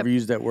think I've ever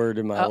used that word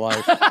in my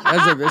life.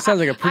 It sounds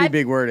like a pretty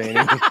big word, Annie.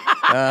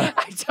 I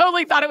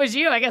totally thought it was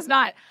you. I guess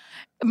not.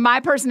 My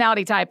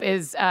personality type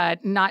is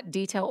not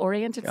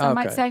detail-oriented, some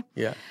might say.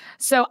 Yeah.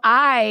 So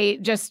I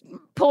just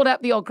pulled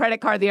up the old credit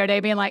card the other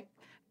day being like,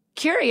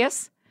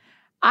 curious,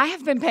 I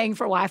have been paying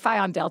for Wi-Fi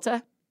on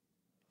Delta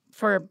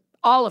for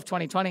all of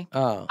 2020.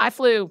 Oh. I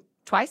flew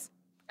twice,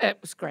 It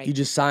was great. You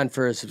just signed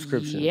for a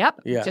subscription.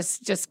 Yep. Yeah.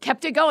 Just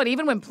kept it going.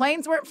 Even when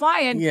planes weren't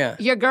flying, Yeah.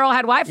 your girl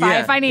had Wi-Fi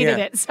if I needed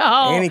it. So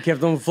And he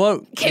kept them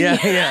afloat.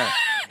 Yeah.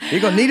 You're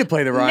going to need to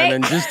play the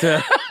Ryman just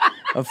to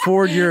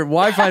afford your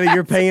Wi-Fi that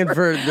you're paying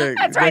for the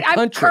That's right. the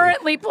country. I'm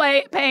currently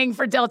paying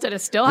for Delta to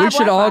still have We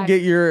should Wi-Fi. all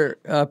get your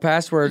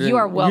password You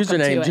are and welcome to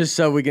username it. just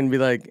so we can be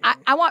like,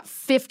 I want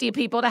 50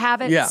 people to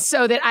have it Yeah.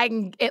 so that I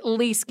can at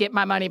least get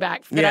my money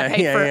back that Yeah, I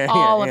paid yeah, for yeah,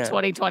 all yeah. of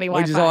 2020 we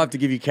Wi-Fi. just all have to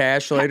give you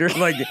cash later.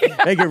 Like,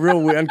 make it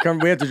real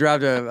uncomfortable. We have to drive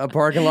to a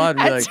parking lot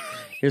and be That's like,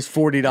 here's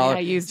 $40. Yeah, I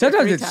used it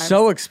Sometimes 3 it's times.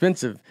 so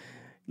expensive.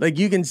 Like,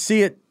 you can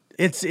see it.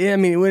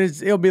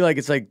 It'll be like,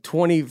 it's like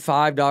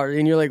 $25.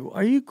 And you're like,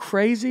 are you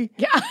crazy?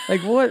 Yeah.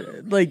 Like,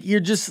 what? Like, you're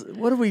just,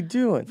 what are we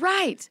doing?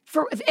 Right.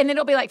 And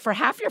it'll be like for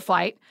half your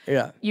flight,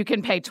 Yeah. you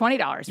can pay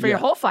 $20. For your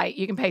whole flight,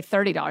 you can pay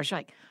 $30. You're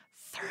like,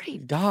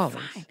 $30.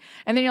 Fine.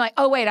 And then you're like,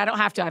 oh, wait, I don't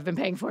have to. I've been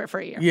paying for it for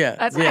a year.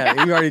 Yeah.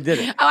 You already did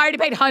it. I already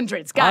paid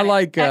hundreds. Got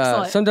it.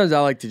 Excellent. Sometimes I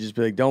like to just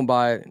be like, don't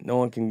buy it. No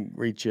one can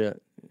reach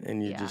it.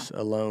 And you're just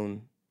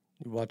alone.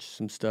 You watch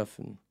some stuff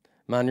and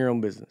mind your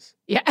own business.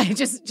 Yeah,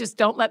 just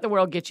don't let the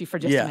world get you for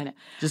just a minute.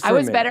 Just I for a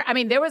was minute. better. I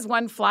mean, there was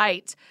one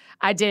flight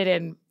I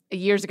did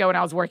years ago when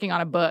I was working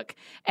on a book,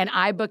 and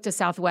I booked a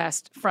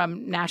Southwest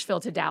from Nashville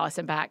to Dallas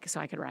and back so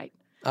I could write.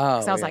 Oh,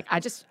 So I was like,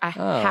 I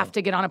have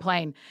to get on a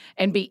plane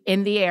and be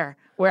in the air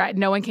where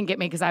no one can get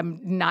me because I'm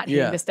not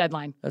hitting this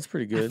deadline. That's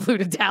pretty I good. flew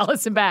to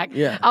Dallas and back.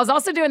 Yeah. I was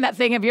also doing that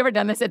thing. Have you ever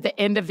done this at the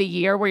end of the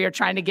year where you're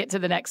trying to get to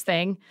the next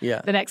thing?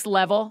 Yeah. The next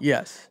level?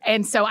 Yes.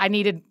 And so I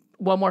needed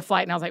one more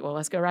flight, and I was like, well,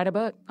 let's go write a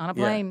book on a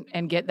plane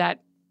and get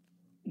that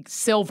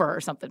silver or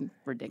something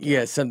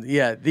ridiculous.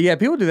 Yeah,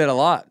 people do that a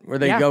lot where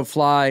they Yeah. go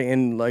fly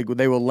and like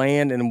they will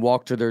land and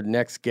walk to their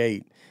next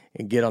gate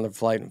and get on the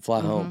flight and fly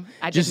home.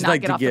 I did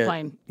not get off the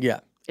plane. Yeah.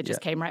 It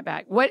just came right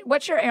back.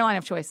 What's your airline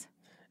of choice?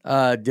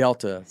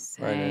 Delta.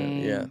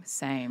 Same. Yeah.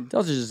 Same.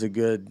 Delta's just a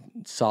good,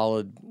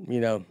 solid,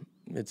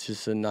 it's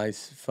just a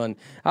nice, fun.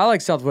 I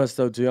like Southwest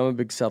though too. I'm a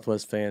big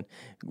Southwest fan.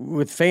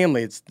 With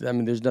family,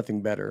 there's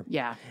nothing better.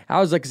 Yeah. I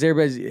was like,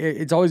 because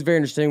it's always very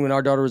interesting when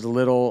our daughter was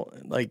little,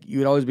 like you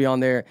would always be on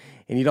there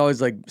and you'd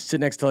always like sit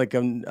next to like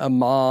a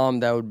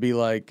mom that would be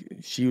like,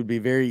 she would be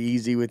very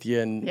easy with you.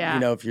 And,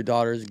 if your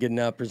daughter's getting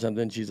up or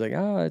something, she's like,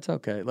 oh, it's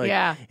okay. Like,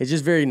 it's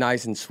just very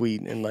nice and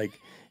sweet. And like,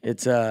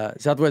 it's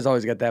Southwest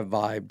always got that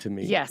vibe to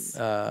me. Yes.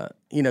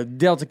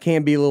 Delta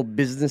can be a little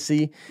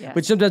businessy,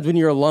 but sometimes when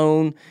you're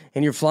alone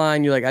and you're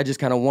flying, you're like, I just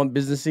kind of want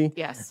businessy.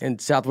 Yes. And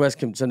Southwest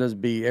can sometimes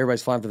be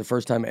everybody's flying for the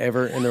first time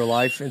ever in their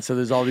life, and so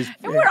there's all these.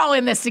 And we're all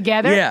in this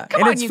together. Yeah,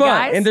 Come and on, it's you fun,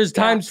 guys. and there's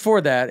times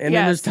for that, and then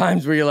Yes. there's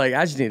times where you're like,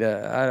 I just need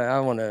I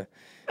want to.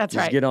 That's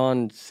just right. get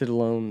on, sit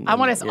alone. I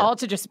want us all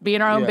to just be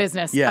in our own Yeah.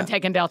 business. Yeah. I'm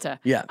taking Delta.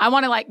 Yeah. I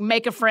want to like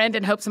make a friend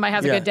and hope somebody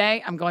has a Yeah. good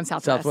day. I'm going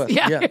Southwest. Southwest.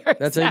 Yeah, Yeah. you're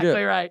That's how you do it.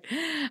 exactly right.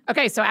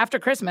 Okay, so after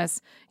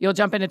Christmas, you'll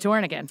jump into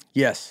touring again.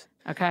 Yes.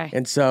 Okay.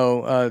 And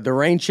so the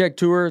Rain Check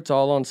Tour, it's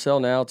all on sale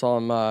now. It's all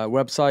on my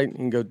website. You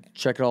can go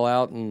check it all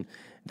out. And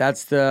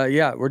that's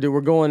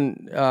we're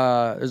going,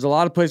 there's a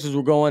lot of places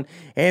we're going.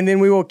 And then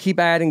we will keep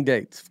adding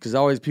dates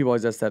because people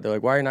always ask that. They're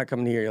like, why are you not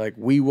coming here? You're like,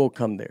 we will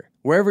come there.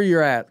 Wherever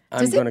you're at,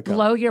 I'm Does going to it come.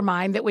 blow your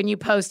mind that when you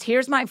post,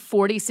 here's my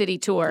 40-city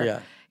tour, Yeah.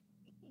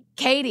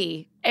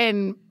 Katie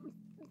in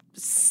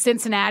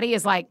Cincinnati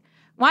is like,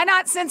 why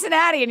not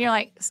Cincinnati? And you're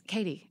like,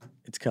 Katie,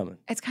 It's coming.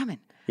 it's coming.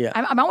 Yeah.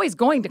 I'm always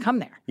going to come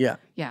there. Yeah.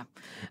 Yeah.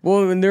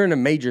 Well, when they're in a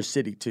major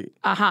city too.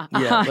 Uh-huh.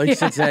 Yeah. Like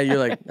Cincinnati, you're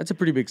like, that's a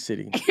pretty big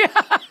city.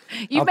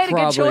 You've made a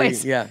good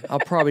choice. Yeah, I'll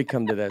probably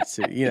come to that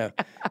city.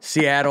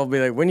 Seattle will be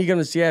like, when you come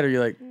to Seattle,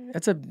 you're like,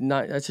 that's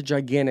a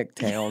gigantic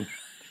town.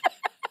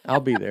 I'll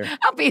be there.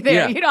 I'll be there.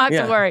 Yeah, You don't have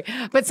yeah. to worry.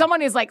 But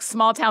someone who's like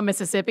small town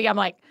Mississippi, I'm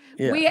like,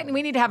 Yeah.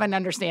 we need to have an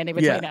understanding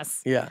between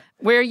us. Yeah.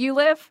 Where you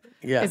live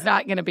Yeah. is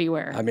not going to be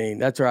where. I mean,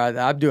 that's right.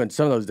 I'm doing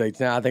some of those dates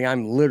now. I think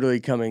I'm literally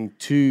coming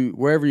to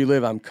wherever you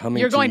live. I'm coming.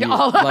 You're going to you.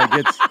 all- like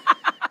it's.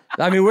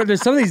 I mean,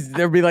 there's some of these.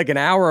 There'll be like an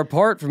hour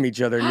apart from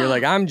each other, and you're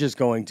like, I'm just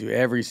going to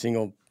every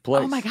single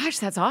place. Oh my gosh,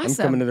 that's I'm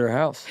awesome. coming to their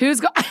house.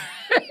 Who's going?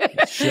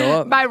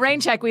 Show up. By rain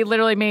check, we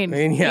literally mean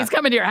Yeah. he's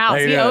coming to your house.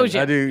 I He do. owes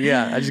you. I do.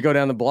 Yeah. I just go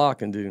down the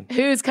block and do.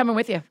 Who's coming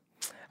with you?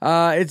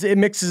 It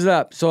mixes it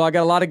up. So I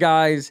got a lot of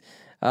guys,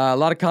 a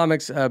lot of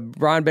comics.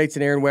 Brian Bates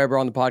and Aaron Weber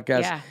on the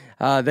podcast.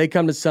 Yeah. They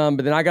come to some,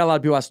 but then I got a lot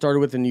of people I started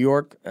with in New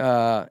York,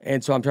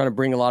 and so I'm trying to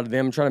bring a lot of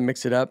them. I'm trying to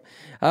mix it up.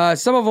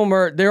 Some of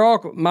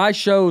them my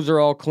shows are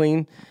all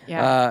clean.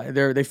 Yeah.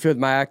 They fit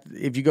my act.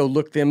 If you go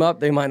look them up,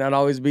 they might not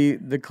always be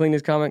the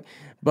cleanest comic,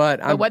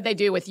 but what they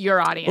do with your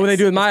audience. what they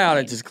do with my is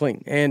audience clean.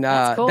 is clean, and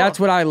That's cool. that's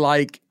what I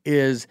like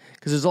is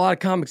because there's a lot of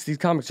comics. These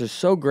comics are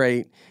so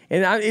great,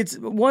 and it's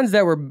ones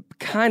that were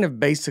kind of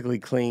basically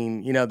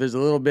clean. There's a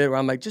little bit where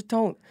I'm like, just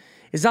don't.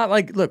 It's not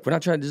like, look, we're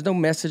not trying. There's no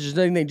message. There's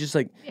anything. Just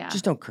like,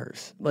 just don't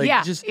curse.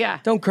 Like, just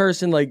don't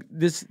curse. And like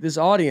this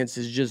audience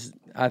is just,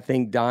 I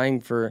think,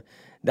 dying for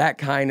that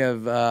kind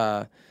of.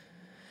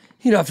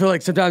 I feel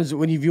like sometimes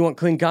when you want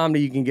clean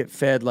comedy, you can get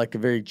fed like a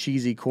very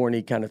cheesy,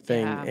 corny kind of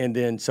thing, and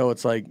then so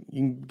it's like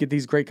you can get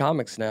these great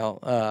comics now,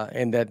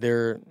 and that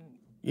they're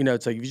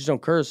it's like if you just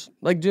don't curse,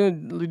 like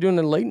doing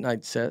a late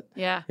night set.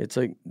 Yeah. It's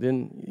like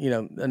then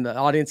and the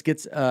audience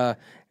gets a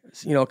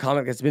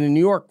comic that's been in New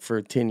York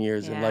for 10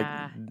 years and like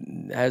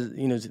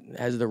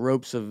has the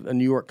ropes of a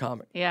New York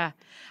comic. Yeah.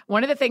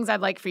 One of the things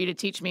I'd like for you to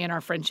teach me in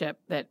our friendship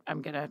that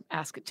I'm going to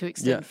ask to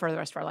extend for the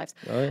rest of our lives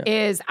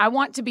is I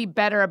want to be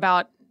better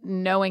about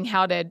knowing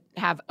how to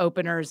have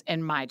openers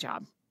in my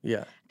job.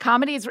 Yeah.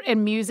 Comedies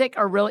and music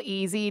are real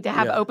easy to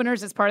have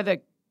openers as part of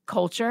the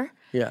culture.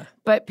 Yeah.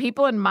 But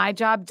people in my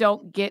job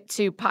don't get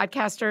to,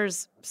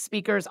 podcasters,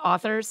 speakers,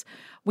 authors,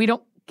 we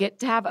don't get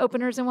to have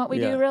openers in what we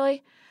do,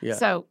 really. Yeah.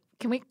 So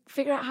can we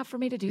figure out how for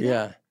me to do that?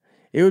 Yeah.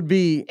 It would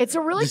be... It's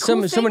a really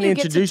cool thing someone you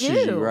get to introduces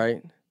do. you,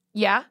 right?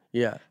 Yeah?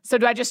 Yeah. So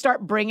do I just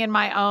start bringing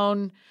my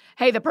own,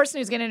 hey, the person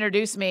who's going to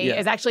introduce me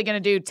is actually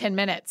going to do 10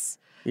 minutes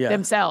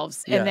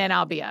themselves, and then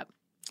I'll be up.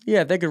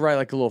 Yeah, if they could write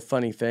like a little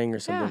funny thing or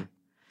something.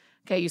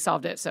 Okay, you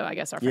solved it, so I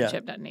guess our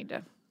friendship doesn't need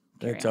to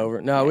carry It's on.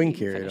 over. No, Yeah, we you can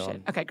carry it finish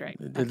on. Okay, great.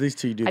 At least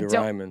till you do the don't-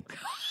 rhyming.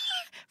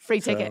 Free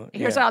ticket.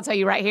 Here's what I'll tell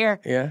you right here.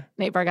 Yeah.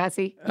 Nate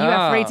Bargatze, you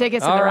have free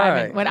tickets to the all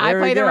Ryman. right. When I There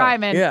we play the go.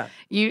 Ryman,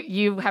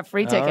 you have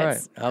free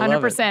tickets. right. I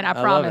love it. 100%, I I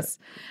love promise.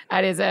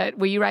 That is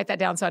will you write that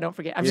down so I don't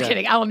forget? I'm just Yeah.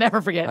 kidding. I will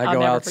never forget. I I'll go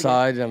never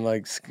outside and I'm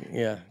like,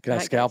 can I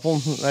Like, scalp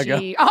them? I go,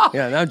 oh.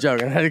 yeah, no, I'm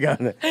joking. I had to go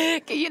in there.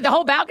 forget. The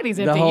whole balcony's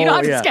empty. You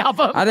don't have to scalp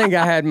them. I think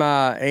I had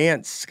my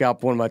aunts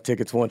scalp one of my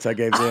tickets once I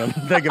gave them.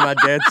 Thinking my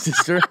dad's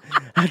sister.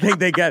 I think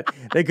they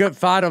couldn't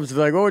find them, so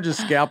they're like, we'll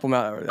just scalp them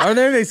out. Or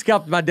maybe they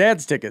scalped my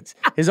dad's tickets.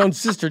 His own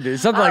sister did.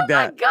 Something like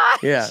that. Oh, my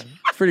gosh. Yeah,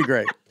 it's pretty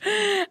great.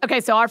 Okay,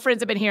 so our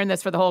friends have been hearing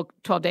this for the whole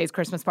 12 days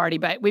Christmas party,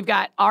 but we've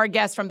got our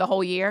guests from the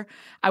whole year.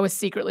 I was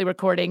secretly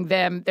recording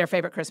them their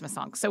favorite Christmas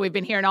songs. So we've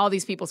been hearing all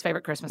these people's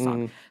favorite Christmas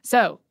song.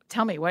 So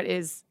tell me, what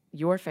is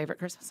your favorite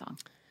Christmas song?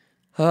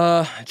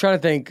 I'm trying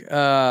to think.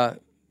 I'm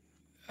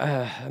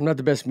not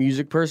the best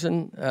music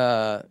person.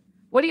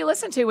 What do you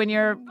listen to when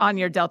you're on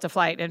your Delta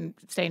flight and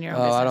stay in your own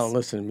business? I don't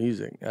listen to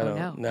music. I don't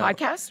No. know.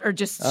 Podcasts or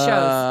just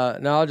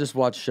shows? No, I'll just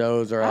watch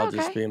shows or I'll Okay.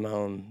 just be in my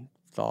own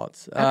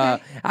thoughts. I'm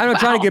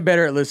trying to get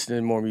better at listening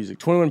to more music.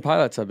 21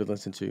 Pilots I've been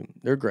listening to.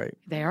 They're great.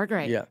 They are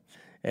great. Yeah.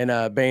 And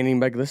band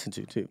anybody can listen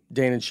to too.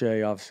 Dan and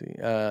Shay, obviously.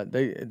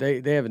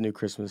 They have a new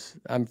Christmas.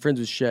 I'm friends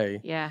with Shay.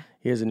 Yeah.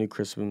 He has a new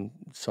Christmas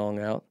song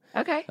out.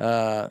 Okay.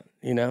 So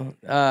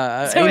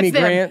it's Amy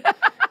them.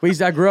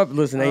 Grant. I grew up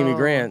listening to Amy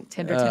Grant.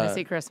 Tender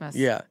Tennessee Christmas.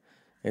 Yeah.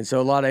 And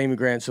so a lot of Amy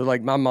Grant. So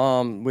like my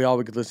mom, all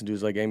we could listen to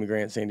was like Amy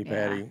Grant, Sandy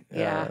Patty.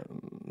 Yeah.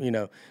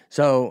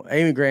 So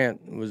Amy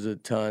Grant was a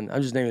ton.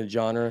 I'm just naming a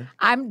genre.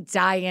 I'm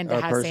dying to Or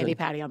a have person. Sandy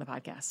Patty on the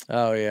podcast.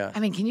 Oh yeah. I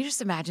mean, can you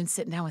just imagine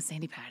sitting down with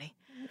Sandy Patty?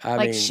 I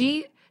Like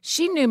mean,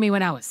 she knew me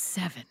when I was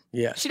 7.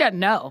 Yeah. She doesn't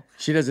know,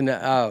 She doesn't know.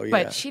 Oh yeah.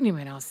 but she knew me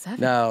when I was 7.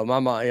 No, my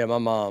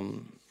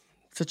mom.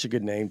 Such a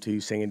good name too,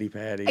 Sandy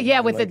Patty.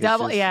 Yeah, with Like, the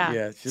double. it's just,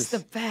 Yeah, it's it's just. the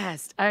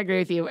best. I agree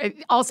with you.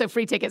 Also,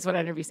 free tickets when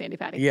I interview Sandy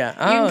Patty. Yeah.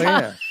 You Oh can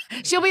yeah.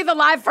 come. She'll be the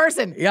live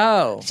person.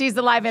 Yo. She's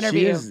the live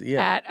interview is,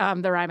 yeah.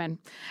 at the Ryman.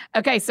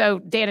 Okay, so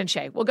Dan and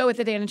Shay. We'll go with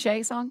the Dan and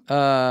Shay song.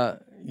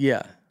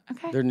 Yeah.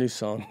 Okay. Their new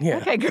song. Yeah.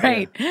 Okay,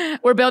 great.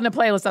 We're building a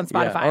playlist on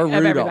Yeah. Spotify Or of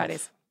Rudolph.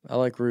 everybody's. I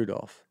like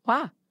Rudolph.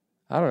 Wow,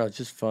 I don't know. It's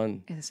just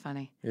fun. it is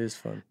funny. It is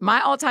fun.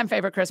 My all-time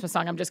favorite Christmas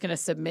song, I'm just going to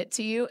submit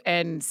to you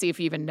and see if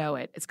you even know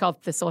it. It's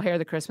called Thistlehair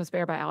the Christmas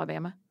Bear by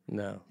Alabama.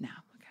 No. No,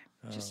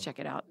 okay. Just check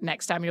it out.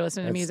 Next time you're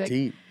listening to That's music.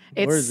 deep.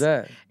 It's- Where's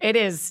that? It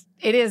is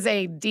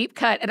a deep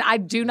cut, and I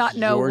do not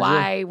know Georgia?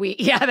 why we.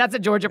 Yeah, that's a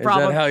Georgia that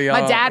problem. how y'all-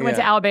 My dad went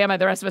to yeah. Alabama.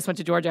 The rest of us went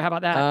to Georgia. How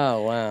about that?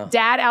 Oh wow.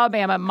 Dad,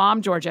 Alabama.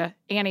 Mom, Georgia.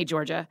 Annie,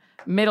 Georgia.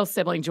 Middle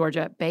sibling,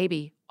 Georgia.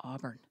 Baby,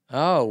 Auburn.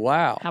 Oh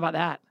wow. How about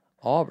that?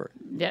 Auburn.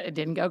 Yeah, it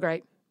didn't go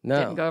great. No.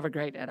 Didn't go over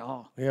great at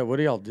all. Yeah. What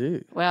do y'all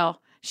do?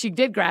 Well, she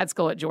did grad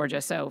school at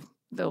Georgia, so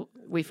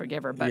we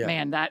forgive her. But Yeah.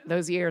 man,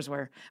 those years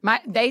were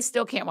they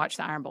still can't watch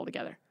the Iron Bowl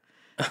together.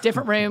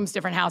 Different rooms,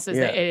 different houses.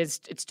 Yeah.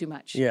 It's too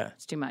much. Yeah.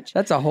 It's too much.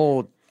 That's a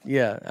whole.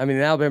 Yeah. I mean,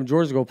 Alabama,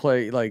 Georgia go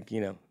play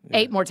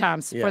 8 more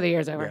times Yeah. before the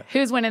year's over. Yeah.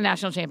 Who's winning the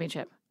national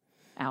championship?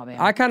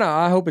 Alabama.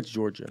 I hope it's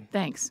Georgia.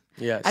 Thanks.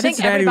 Yeah. I think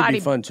Cincinnati would everybody-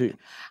 be fun too.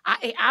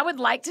 I would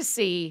like to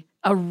see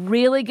a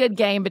really good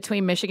game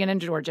between Michigan and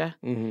Georgia,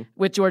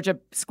 with Georgia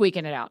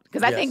squeaking it out.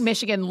 Because I think Yes.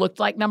 Michigan looked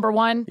like number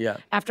one Yeah.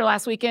 after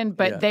last weekend,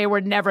 but Yeah. they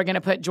were never going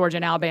to put Georgia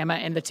and Alabama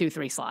in the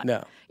 2-3 slot.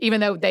 No.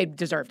 Even though they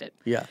deserved it.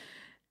 Yeah.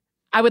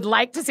 I would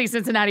like to see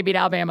Cincinnati beat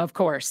Alabama, of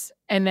course.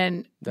 And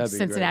then That'd be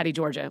Cincinnati,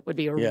 Georgia would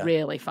be a Yeah.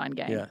 really fun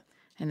game. Yeah.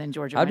 And then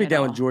Georgia I'd be win it down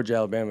all. with Georgia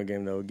Alabama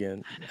game though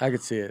again. I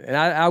could see it, and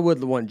I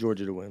would want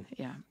Georgia to win.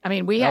 Yeah. I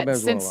mean, we had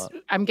Alabama's won a since, lot.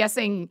 I'm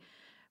guessing,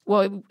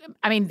 well,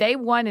 I mean, they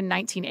won in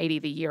 1980,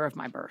 the year of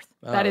my birth.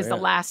 That is the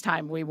yeah. last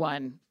time we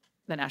won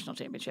the national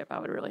championship. I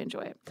would really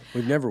enjoy it.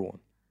 We've never won.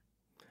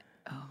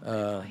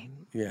 Oh,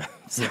 Yeah,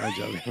 I'm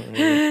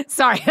joking.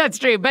 sorry, that's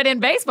true. But in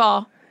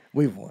baseball,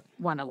 We've won.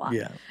 won a lot.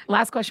 Yeah.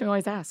 Last question we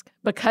always ask.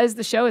 Because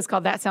the show is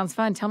called That Sounds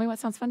Fun, tell me what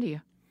sounds fun to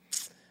you.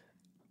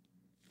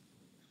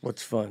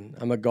 What's fun?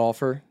 I'm a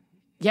golfer.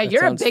 Yeah, That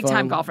you're a sounds big time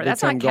fun. golfer. Big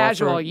That's not time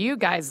casual. golfer. You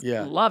guys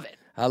Yeah. love it.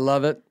 I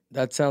love it.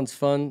 That sounds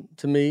fun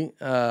to me.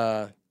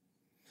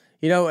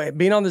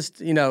 being on this,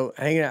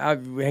 hanging out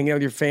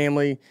with your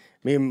family.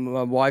 Me and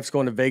my wife's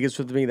going to Vegas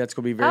with me. That's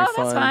going to be very fun.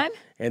 That's fun.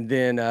 And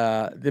then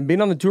being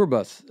on the tour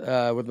bus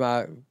with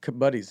my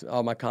buddies,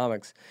 all my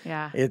comics.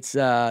 Yeah.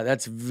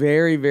 That's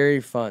very,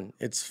 very fun.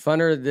 It's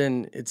funner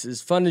than it's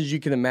as fun as you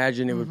can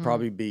imagine it would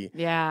probably be.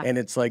 Yeah. And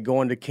it's like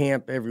going to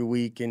camp every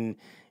week, and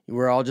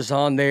we're all just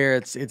on there.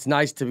 It's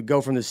nice to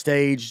go from the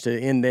stage to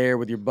in there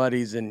with your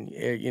buddies, and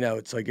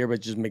it's like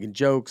everybody's just making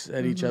jokes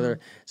at each other.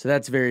 So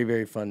that's very,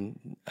 very fun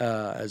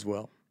as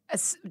well.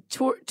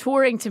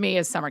 Touring to me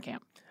is summer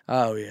camp.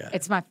 Oh yeah,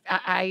 it's my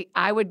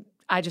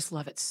I just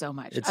love it so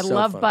much. I so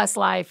love fun. bus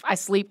life. I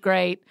sleep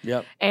great.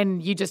 Yep.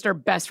 And you just are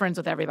best friends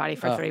with everybody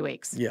for 3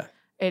 weeks. Yeah.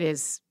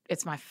 It's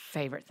my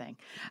favorite thing.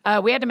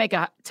 We had to make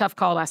a tough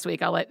call last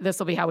week. This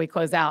will be how we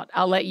close out.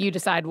 I'll let you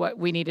decide what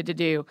we needed to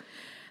do.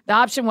 The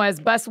option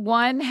was bus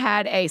 1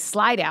 had a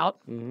slide out.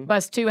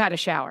 Bus 2 had a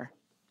shower.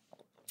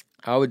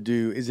 I would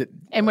do. Is it?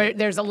 And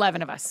there's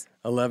 11 of us.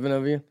 11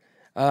 of you.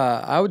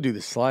 I would do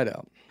the slide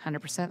out.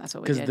 100%. That's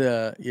what we did.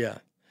 Because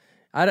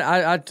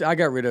I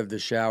got rid of the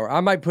shower.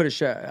 I might put a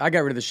shower. I got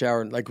rid of the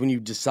shower like when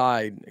you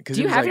decide.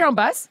 Do you have your own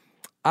bus?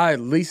 I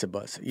lease a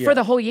bus. Yeah. For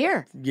the whole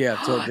year?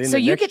 Yeah. So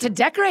you get to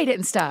decorate it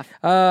and stuff.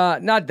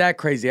 Not that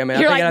crazy. I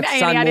mean, You're I think like, I have to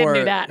sign I more.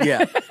 didn't do that.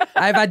 Yeah.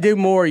 If I do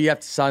more, you have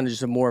to sign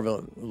just more of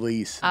a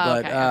lease. Oh,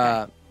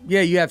 okay.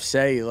 Yeah, you have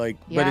say but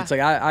Yeah. it's like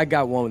I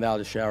got one without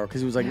a shower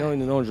because it was like no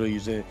one's really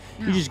using it.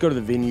 No. You just go to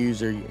the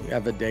venues or you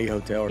have a day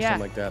hotel or something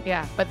like that.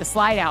 Yeah, but the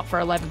slide out for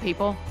 11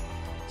 people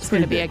is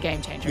going to be a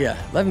game changer.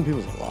 Yeah, 11 people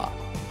is a lot.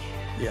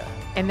 Yeah.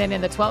 And then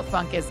in the 12th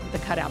bunk is the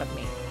cutout of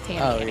me, Tammy.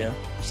 Annie. Yeah.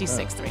 She's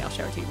 6'3". I'll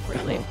show her to you before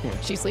you leave. Yeah.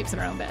 She sleeps in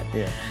her own bed.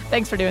 Yeah.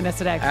 Thanks for doing this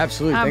today.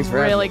 Absolutely. Thanks for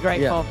I'm having really me.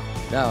 grateful.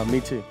 Yeah. No, me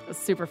too. It was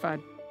super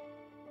fun.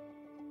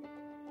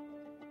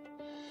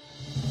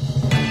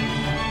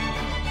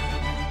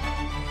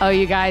 Oh,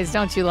 you guys,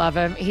 don't you love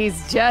him?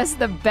 He's just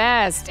the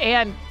best.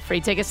 And free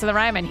tickets to the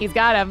Ryman. He's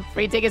got them.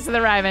 Free tickets to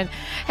the Ryman.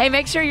 Hey,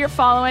 make sure you're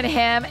following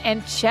him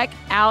and check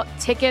out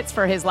tickets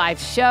for his live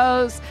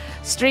shows.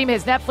 Stream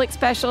his Netflix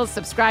specials.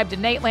 Subscribe to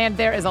Nateland.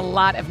 There is a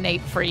lot of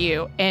Nate for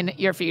you in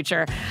your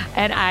future.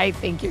 And I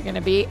think you're going to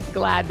be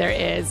glad there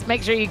is.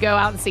 Make sure you go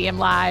out and see him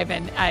live.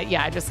 And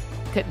I just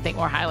couldn't think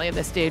more highly of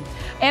this dude.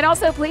 And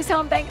also, please tell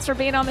him thanks for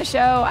being on the show.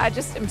 I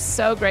just am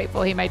so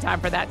grateful he made time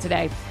for that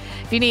today.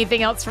 If you need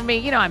anything else from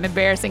me, I'm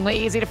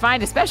embarrassingly easy to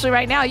find, especially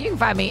right now. You can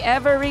find me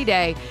every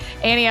day.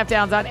 Annie F.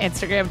 Downs on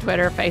Instagram,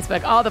 Twitter,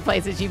 Facebook, all the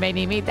places you may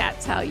need me.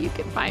 That's how you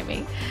can find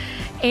me.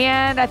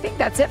 And I think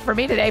that's it for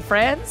me today,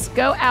 friends.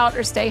 Go out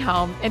or stay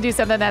home and do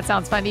something that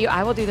sounds fun to you.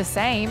 I will do the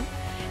same.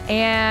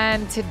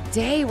 And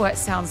today, what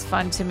sounds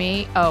fun to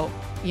me? Oh,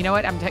 you know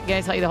what? I'm going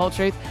to tell you the whole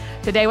truth.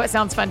 Today, what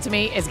sounds fun to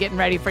me is getting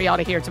ready for y'all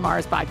to hear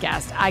tomorrow's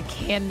podcast. I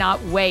cannot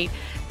wait.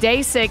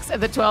 Day 6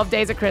 of the 12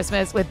 Days of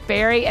Christmas with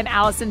Barry and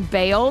Allison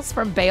Bales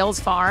from Bales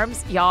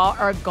Farms. Y'all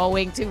are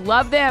going to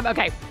love them.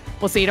 Okay,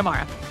 we'll see you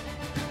tomorrow.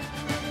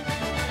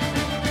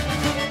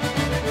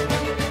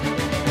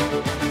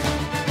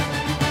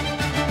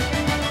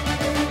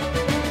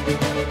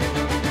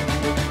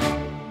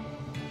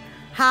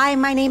 Hi,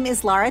 my name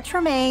is Laura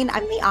Tremaine.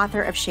 I'm the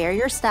author of Share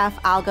Your Stuff,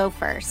 I'll Go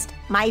First.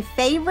 My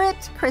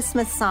favorite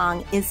Christmas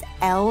song is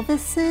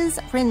Elvis's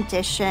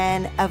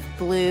rendition of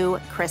Blue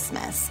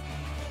Christmas.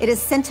 It is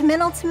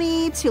sentimental to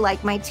me, to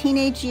like my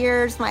teenage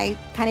years, my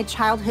kind of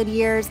childhood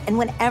years. And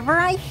whenever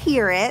I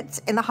hear it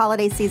in the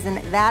holiday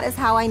season, that is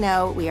how I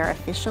know we are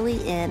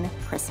officially in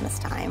Christmas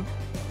time.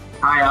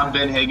 Hi, I'm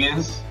Ben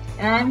Higgins.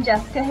 And I'm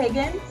Jessica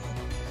Higgins.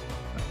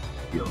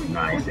 Really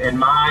nice. And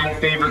my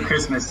favorite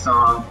Christmas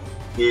song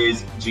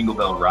is Jingle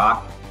Bell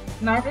Rock.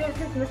 My favorite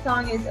Christmas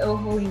song is Oh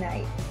Holy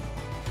Night.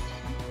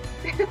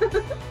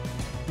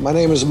 My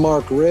name is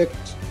Mark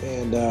Richt,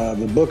 and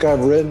the book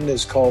I've written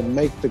is called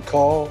Make the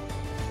Call.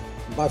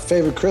 My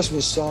favorite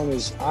Christmas song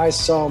is I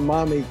Saw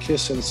Mommy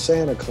Kissing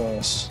Santa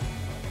Claus.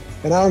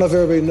 And I don't know if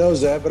everybody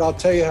knows that, but I'll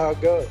tell you how it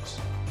goes.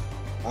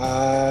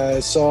 I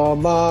saw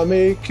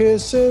Mommy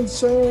kissing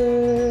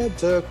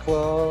Santa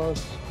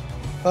Claus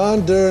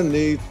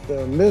underneath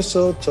the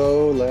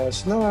mistletoe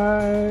last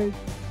night.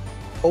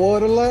 Oh,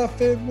 what a laugh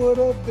it would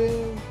have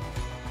been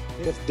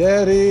if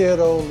Daddy had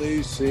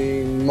only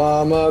seen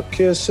Mama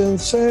kissing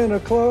Santa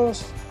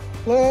Claus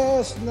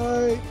last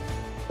night.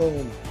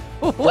 Boom.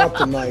 Drop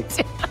the mic.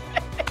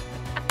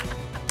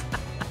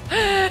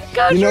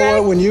 You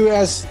know what? When you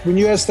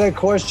asked that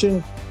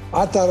question,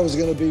 I thought it was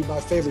going to be my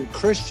favorite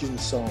Christian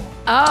song.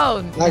 Oh.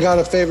 And I got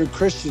a favorite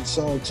Christian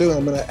song too, and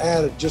I'm going to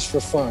add it just for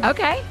fun.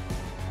 Okay.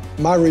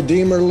 My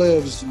Redeemer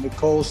Lives,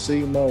 Nicole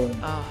C. Mullen.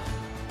 Oh,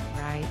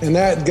 right. And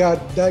that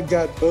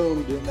got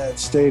boomed in that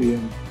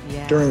stadium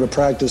during a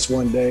practice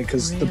one day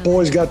because the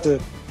boys got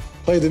to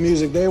play the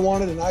music they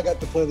wanted, and I got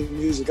to play the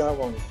music I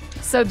wanted.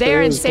 So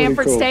there in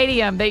Sanford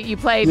Stadium that you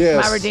played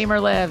My Redeemer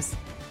Lives.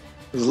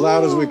 As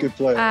loud as we could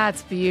play.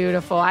 That's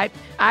beautiful.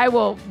 I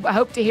will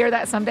hope to hear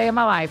that someday in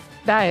my life.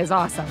 That is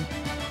awesome.